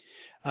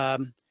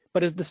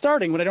 But as the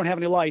starting, when I don't have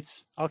any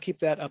lights, I'll keep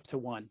that up to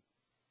 1.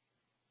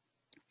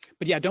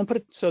 But yeah, don't put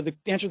it, so to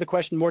answer the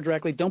question more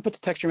directly, don't put the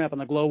texture map on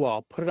the glow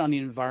wall, put it on the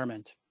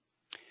environment.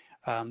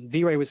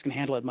 V-Ray can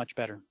handle it much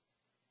better.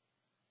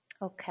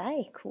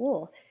 Okay,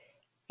 cool.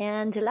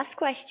 And the last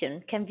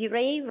question, can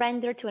V-Ray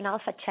render to an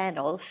alpha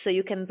channel so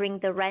you can bring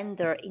the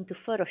render into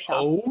Photoshop?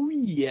 Oh,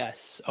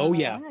 yes. Oh,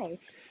 yeah. Right.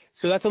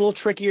 So that's a little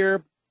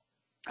trickier.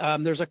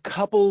 There's a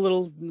couple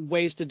little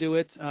ways to do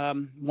it.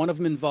 One of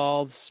them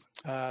involves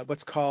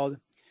what's called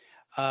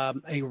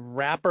a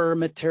wrapper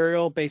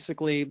material,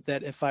 basically,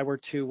 that if I were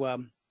to,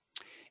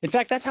 in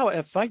fact, that's how,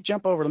 if I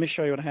jump over, let me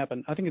show you what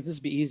happened. I think this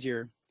would be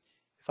easier.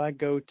 If I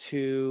go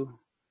to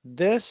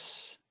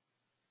this,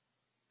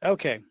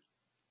 okay. I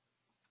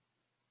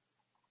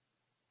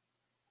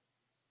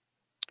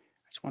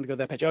just want to go to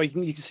that page. Oh,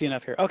 you can see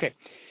enough here. Okay.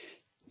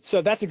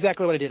 So that's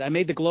exactly what I did. I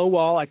made the glow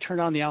wall. I turned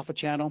on the alpha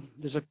channel.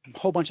 There's a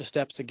whole bunch of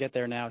steps to get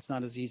there now. It's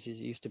not as easy as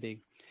it used to be.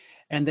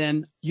 And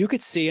then you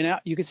could see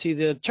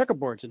the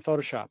checkerboards in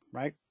Photoshop,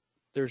 right?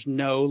 There's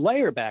no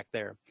layer back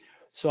there.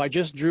 So I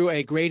just drew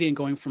a gradient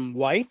going from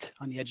white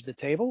on the edge of the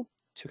table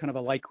to kind of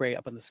a light gray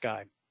up in the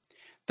sky.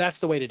 That's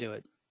the way to do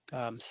it.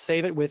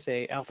 Save it with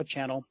a alpha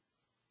channel.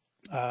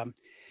 I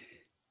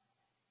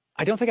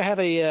don't think I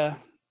have a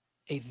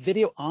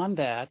video on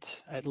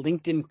that at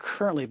LinkedIn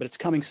currently, but it's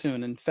coming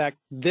soon. In fact,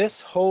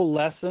 this whole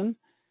lesson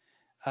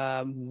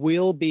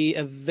will be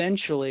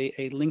eventually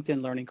a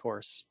LinkedIn learning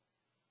course.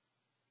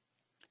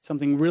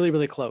 Something really,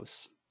 really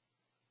close.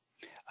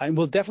 And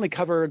we'll definitely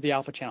cover the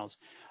alpha channels.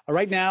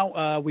 Right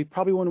now, we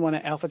probably wouldn't want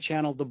to alpha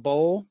channel the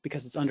bowl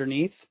because it's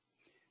underneath.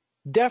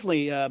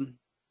 Definitely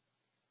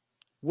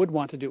would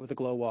want to do it with the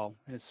glow wall,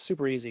 and it's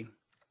super easy.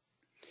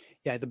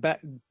 Yeah,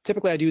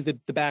 typically I do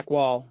the back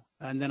wall,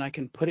 and then I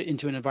can put it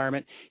into an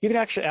environment. You can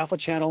actually alpha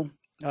channel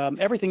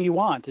everything you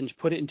want and just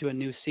put it into a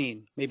new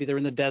scene. Maybe they're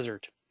in the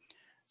desert.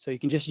 So you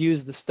can just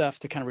use the stuff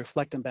to kind of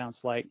reflect and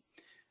bounce light.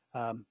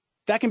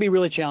 That can be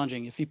really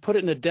challenging. If you put it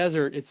in the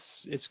desert,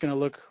 it's going to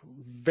look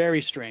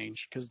very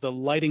strange because the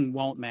lighting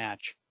won't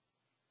match.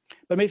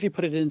 But maybe if you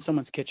put it in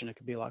someone's kitchen, it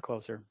could be a lot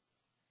closer.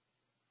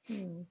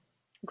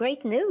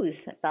 Great news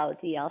about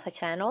the alpha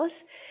channels.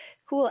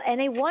 Cool.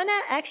 And I want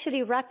to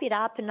actually wrap it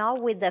up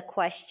not with a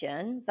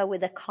question, but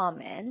with a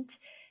comment,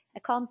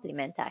 a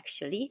compliment,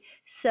 actually.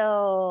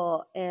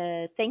 So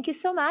thank you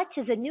so much.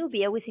 As a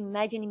newbie, I was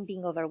imagining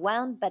being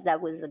overwhelmed, but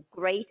that was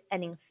great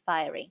and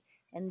inspiring.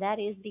 And that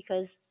is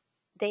because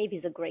Dave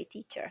is a great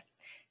teacher.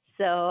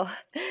 So,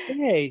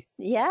 hey,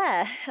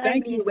 yeah.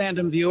 Thank you,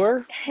 random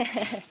viewer.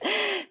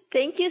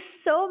 Thank you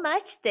so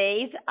much,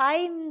 Dave.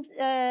 I'm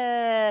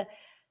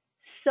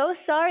so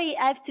sorry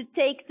I have to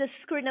take the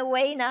screen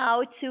away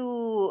now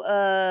to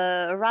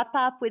wrap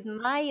up with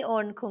my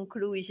own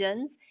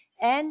conclusions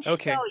and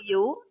show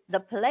you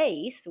the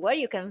place where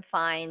you can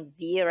find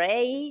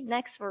V-Ray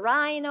next for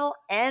Rhino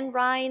and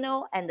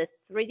the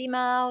 3D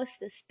mouse,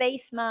 the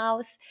space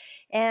mouse.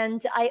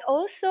 And I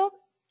also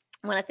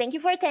want to thank you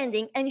for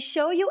attending and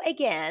show you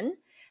again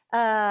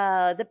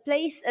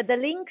the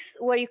links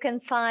where you can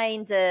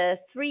find the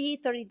free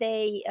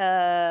 30-day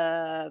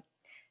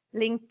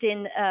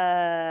LinkedIn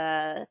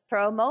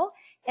promo,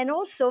 and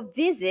also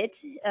visit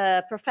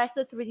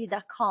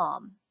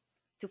professor3d.com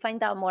to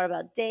find out more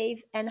about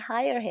Dave and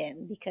hire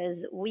him,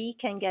 because we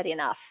can get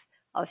enough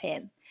of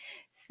him.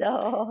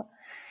 So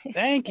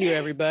thank you,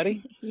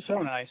 everybody. So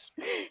yeah. nice.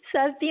 So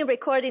I've been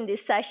recording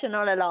this session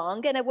all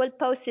along, and I will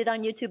post it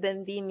on YouTube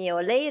and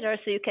Vimeo later,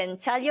 so you can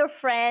tell your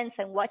friends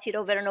and watch it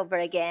over and over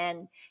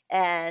again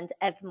and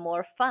have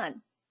more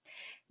fun.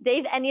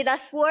 Dave, any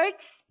last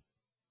words?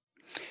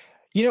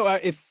 You know,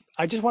 if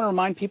I just want to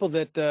remind people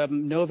that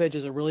Novedge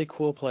is a really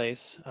cool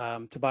place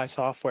to buy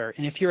software.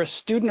 And if you're a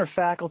student or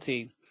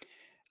faculty,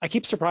 I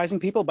keep surprising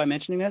people by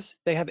mentioning this.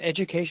 They have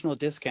educational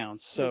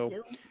discounts. So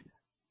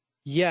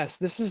yes,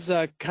 this is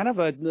kind of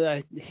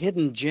a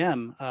hidden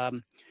gem.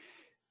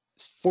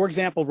 For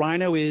example,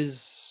 Rhino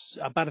is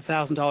about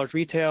 $1,000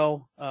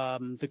 retail.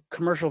 The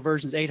commercial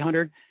version is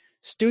 $800.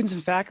 Students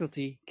and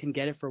faculty can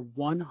get it for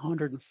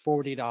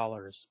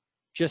 $140.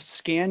 Just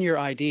scan your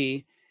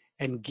ID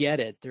and get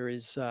it. There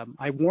is,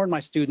 I warn my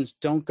students,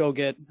 don't go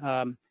get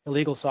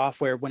illegal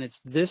software when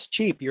it's this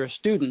cheap. You're a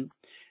student,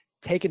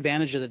 take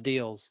advantage of the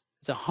deals.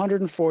 It's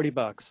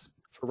 $140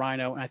 for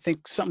Rhino, and I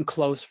think something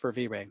close for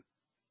V-Ray.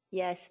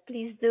 Yes,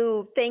 please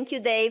do. Thank you,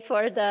 Dave,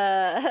 for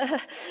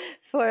the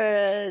for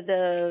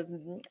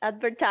the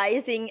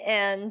advertising,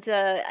 and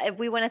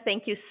we want to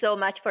thank you so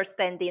much for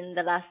spending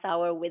the last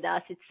hour with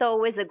us. It's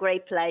always a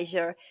great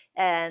pleasure,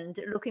 and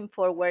looking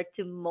forward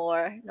to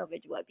more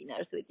Novedge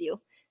webinars with you.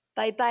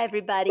 Bye-bye,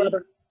 everybody.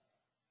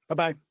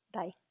 Bye-bye.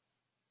 Bye.